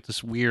 So it was like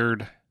this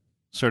weird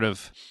sort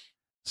of,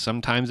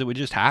 sometimes it would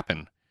just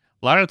happen.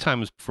 A lot of the time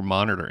it was for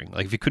monitoring.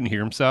 Like if he couldn't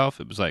hear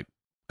himself, it was like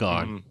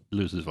gone,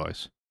 lose his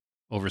voice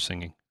over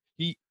singing.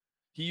 He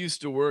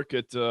used to work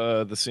at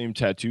the same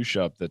tattoo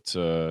shop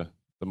that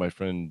my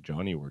friend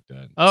Johnny worked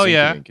at. Oh, Sink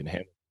yeah. and Ink in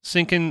Ham-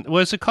 Sinking,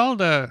 what's it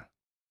called?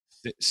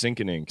 Sink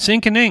and Ink.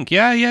 Sink and Ink.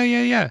 Yeah.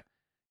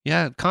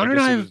 Yeah, Connor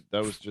and I,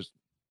 that was just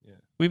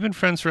we've been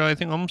friends for I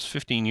think almost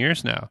 15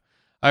 years now.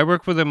 I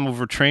worked with him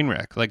over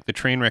Trainwreck, like the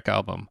Trainwreck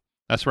album.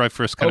 That's where I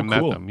first kind of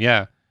met cool. them.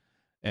 Yeah,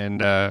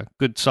 and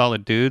good,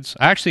 solid dudes.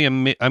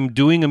 Actually, I'm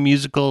doing a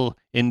musical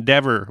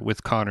endeavor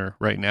with Connor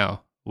right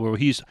now, where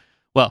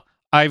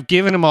I've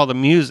given him all the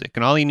music,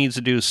 and all he needs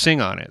to do is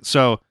sing on it.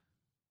 So,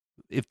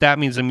 if that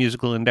means a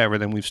musical endeavor,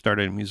 then we've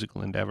started a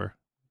musical endeavor.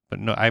 But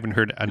no, I haven't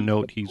heard a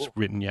note he's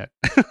written yet.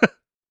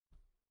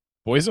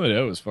 Boys Night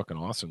Out was fucking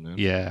awesome, man.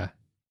 Yeah.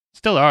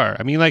 Still are.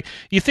 I mean, like,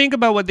 you think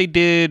about what they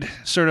did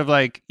sort of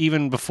like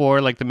even before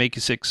like the Make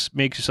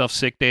Yourself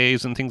Sick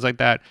days and things like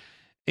that.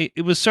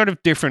 It was sort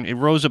of different. It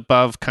rose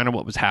above kind of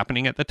what was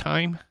happening at the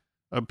time.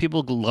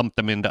 People lumped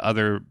them into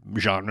other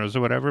genres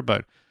or whatever,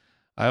 but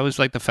I always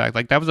like the fact,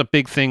 like, that was a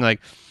big thing. Like,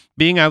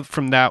 being out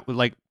from that,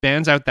 like,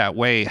 bands out that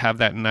way have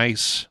that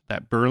nice,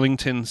 that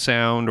Burlington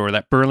sound or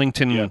that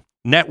Burlington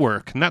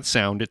network. Not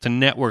sound, it's a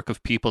network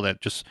of people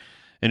that just,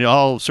 and it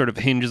all sort of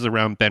hinges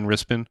around Ben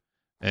Rispin.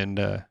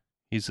 And,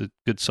 he's a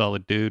good,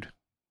 solid dude.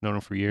 Known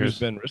him for years. Who's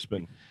Ben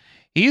Rispin?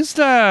 He used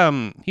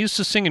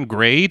to sing in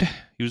Grade.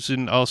 He was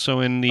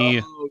also in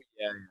the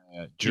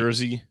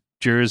Jersey.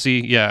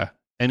 Jersey, yeah.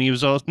 And he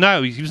was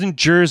in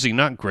Jersey,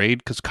 not Grade,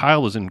 because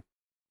Kyle was in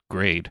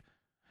Grade.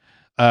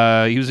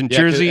 He was in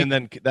Jersey, and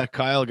then that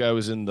Kyle guy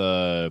was in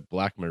the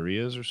Black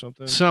Marias or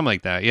something. Something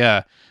like that,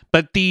 yeah.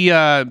 But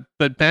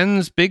but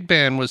Ben's big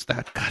band was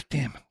that.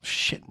 Goddamn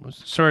shit!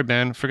 Sorry,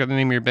 Ben, forgot the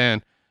name of your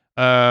band.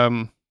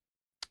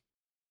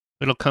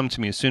 It'll come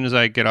to me as soon as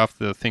I get off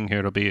the thing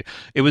here.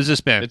 It was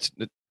this band.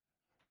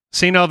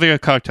 Saint Elvira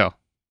Cocktail.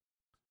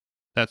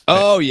 That's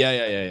Ben.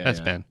 Yeah. That's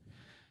Ben.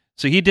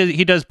 So he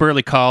does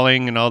Burley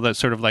Calling and all that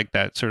sort of like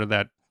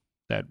that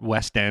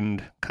West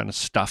End kind of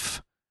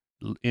stuff.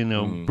 You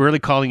know, Burley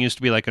Calling used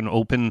to be like an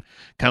open,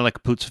 kind of like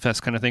a Pootsa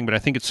Fest kind of thing, but I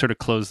think it's sort of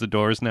closed the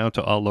doors now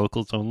to all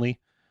locals only.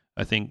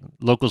 I think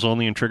locals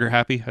only and Trigger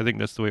Happy. I think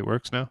that's the way it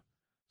works now.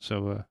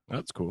 So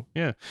that's cool.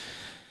 Yeah.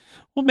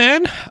 Well,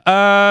 man,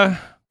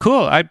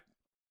 cool.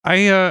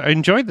 I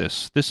enjoyed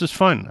this. This is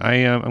fun.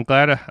 I'm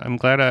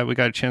glad we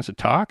got a chance to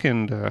talk,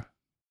 and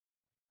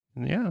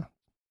yeah,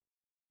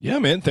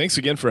 man. Thanks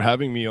again for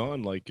having me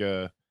on. Like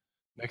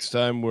next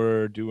time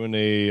we're doing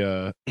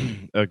a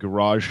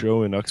garage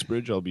show in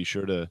Uxbridge, I'll be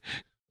sure to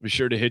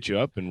hit you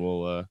up, and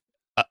we'll.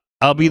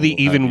 I'll be the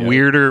even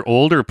weirder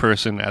older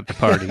person at the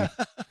party.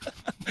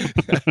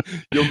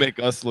 You'll make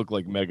us look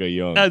like mega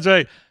young. That's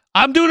right.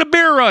 I'm doing a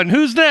beer run.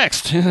 Who's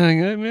next?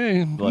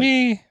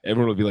 Me.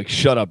 Everyone will be like,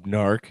 "Shut up,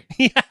 narc."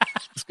 Yeah.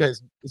 This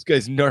guy's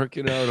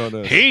narking out on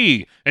us.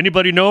 Hey,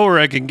 anybody know where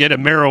I can get a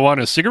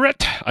marijuana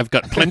cigarette? I've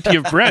got plenty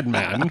of bread,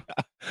 man.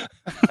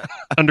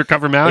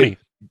 Undercover Mountie. Hey,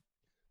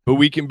 but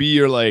we can be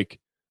your like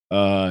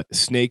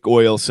snake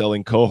oil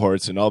selling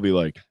cohorts, and I'll be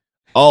like,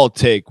 "I'll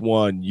take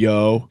one,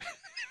 yo.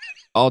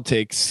 I'll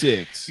take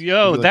 6."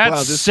 Yo, like,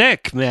 that's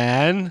sick,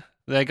 man.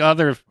 Like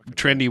other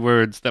trendy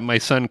words that my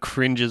son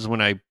cringes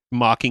when I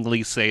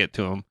mockingly say it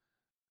to him.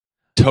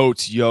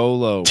 Totes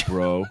YOLO,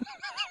 bro.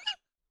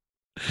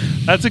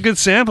 That's a good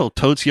sample.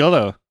 Totes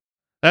YOLO.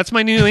 That's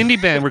my new indie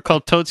band. We're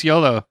called Totes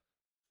YOLO.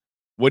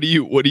 What do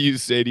you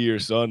say to your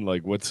son?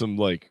 Like, what's some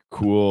like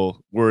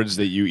cool words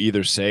that you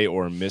either say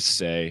or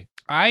missay?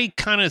 I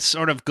kind of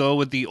sort of go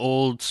with the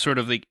old sort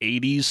of like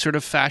 80s sort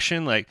of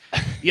fashion. Like,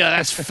 yeah,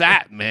 that's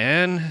fat,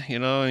 man. You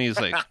know, and he's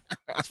like,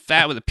 it's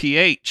fat with a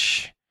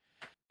PH.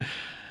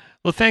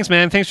 Well, thanks,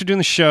 man. Thanks for doing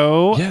the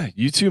show. Yeah,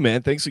 you too,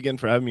 man. Thanks again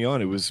for having me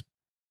on. It was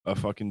a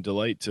fucking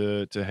delight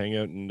to hang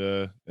out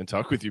and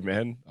talk with you,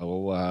 man.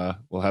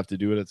 We'll have to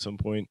do it at some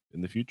point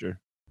in the future.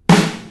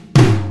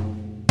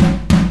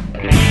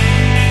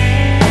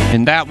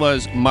 And that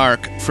was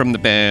Mark from the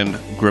band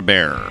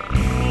Grabber.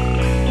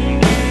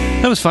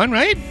 That was fun,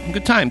 right?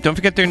 Good time. Don't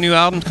forget their new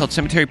album called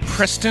Cemetery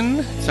Preston.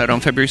 It's out on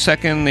February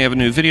 2nd. They have a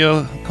new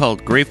video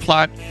called Grave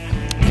Plot,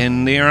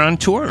 and they are on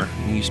tour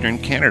in Eastern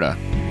Canada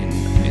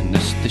in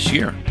this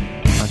year.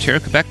 Ontario,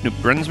 Quebec, New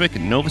Brunswick,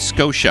 and Nova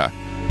Scotia.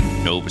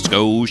 Nova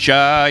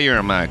Scotia,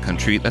 you're my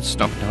country. That's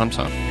Stomp and Tom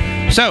song.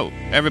 So,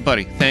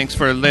 everybody, thanks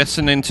for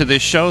listening to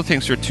this show.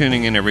 Thanks for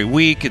tuning in every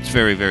week. It's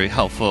very, very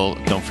helpful.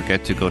 Don't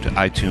forget to go to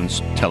iTunes,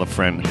 tell a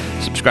friend,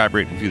 subscribe,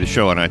 rate, and review the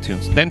show on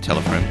iTunes, then tell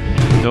a friend.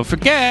 Don't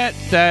forget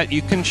that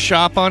you can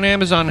shop on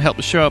Amazon and help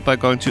the show out by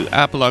going to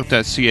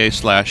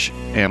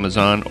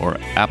apologue.ca/Amazon or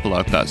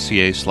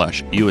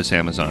apologue.ca/US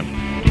Amazon.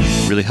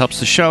 It really helps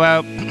the show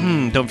out.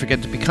 Don't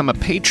forget to become a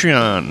patron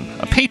on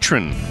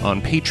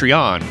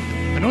Patreon.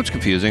 I know it's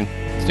confusing.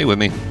 Stay with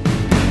me.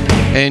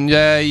 And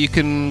you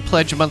can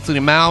pledge a monthly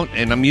amount,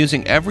 and I'm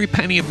using every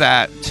penny of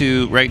that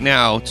right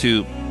now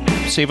to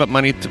save up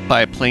money to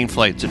buy a plane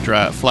flight to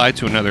fly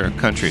to another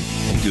country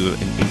and do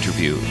an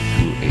interview to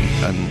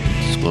an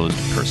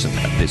undisclosed person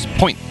at this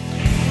point.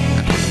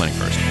 I have to put the money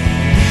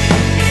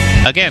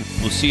first. Again,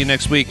 we'll see you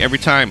next week every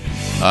time.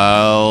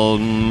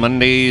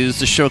 Mondays,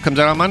 the show comes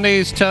out on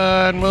Mondays,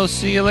 and we'll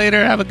see you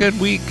later. Have a good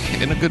week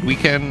and a good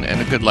weekend and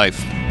a good life.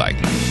 Bye.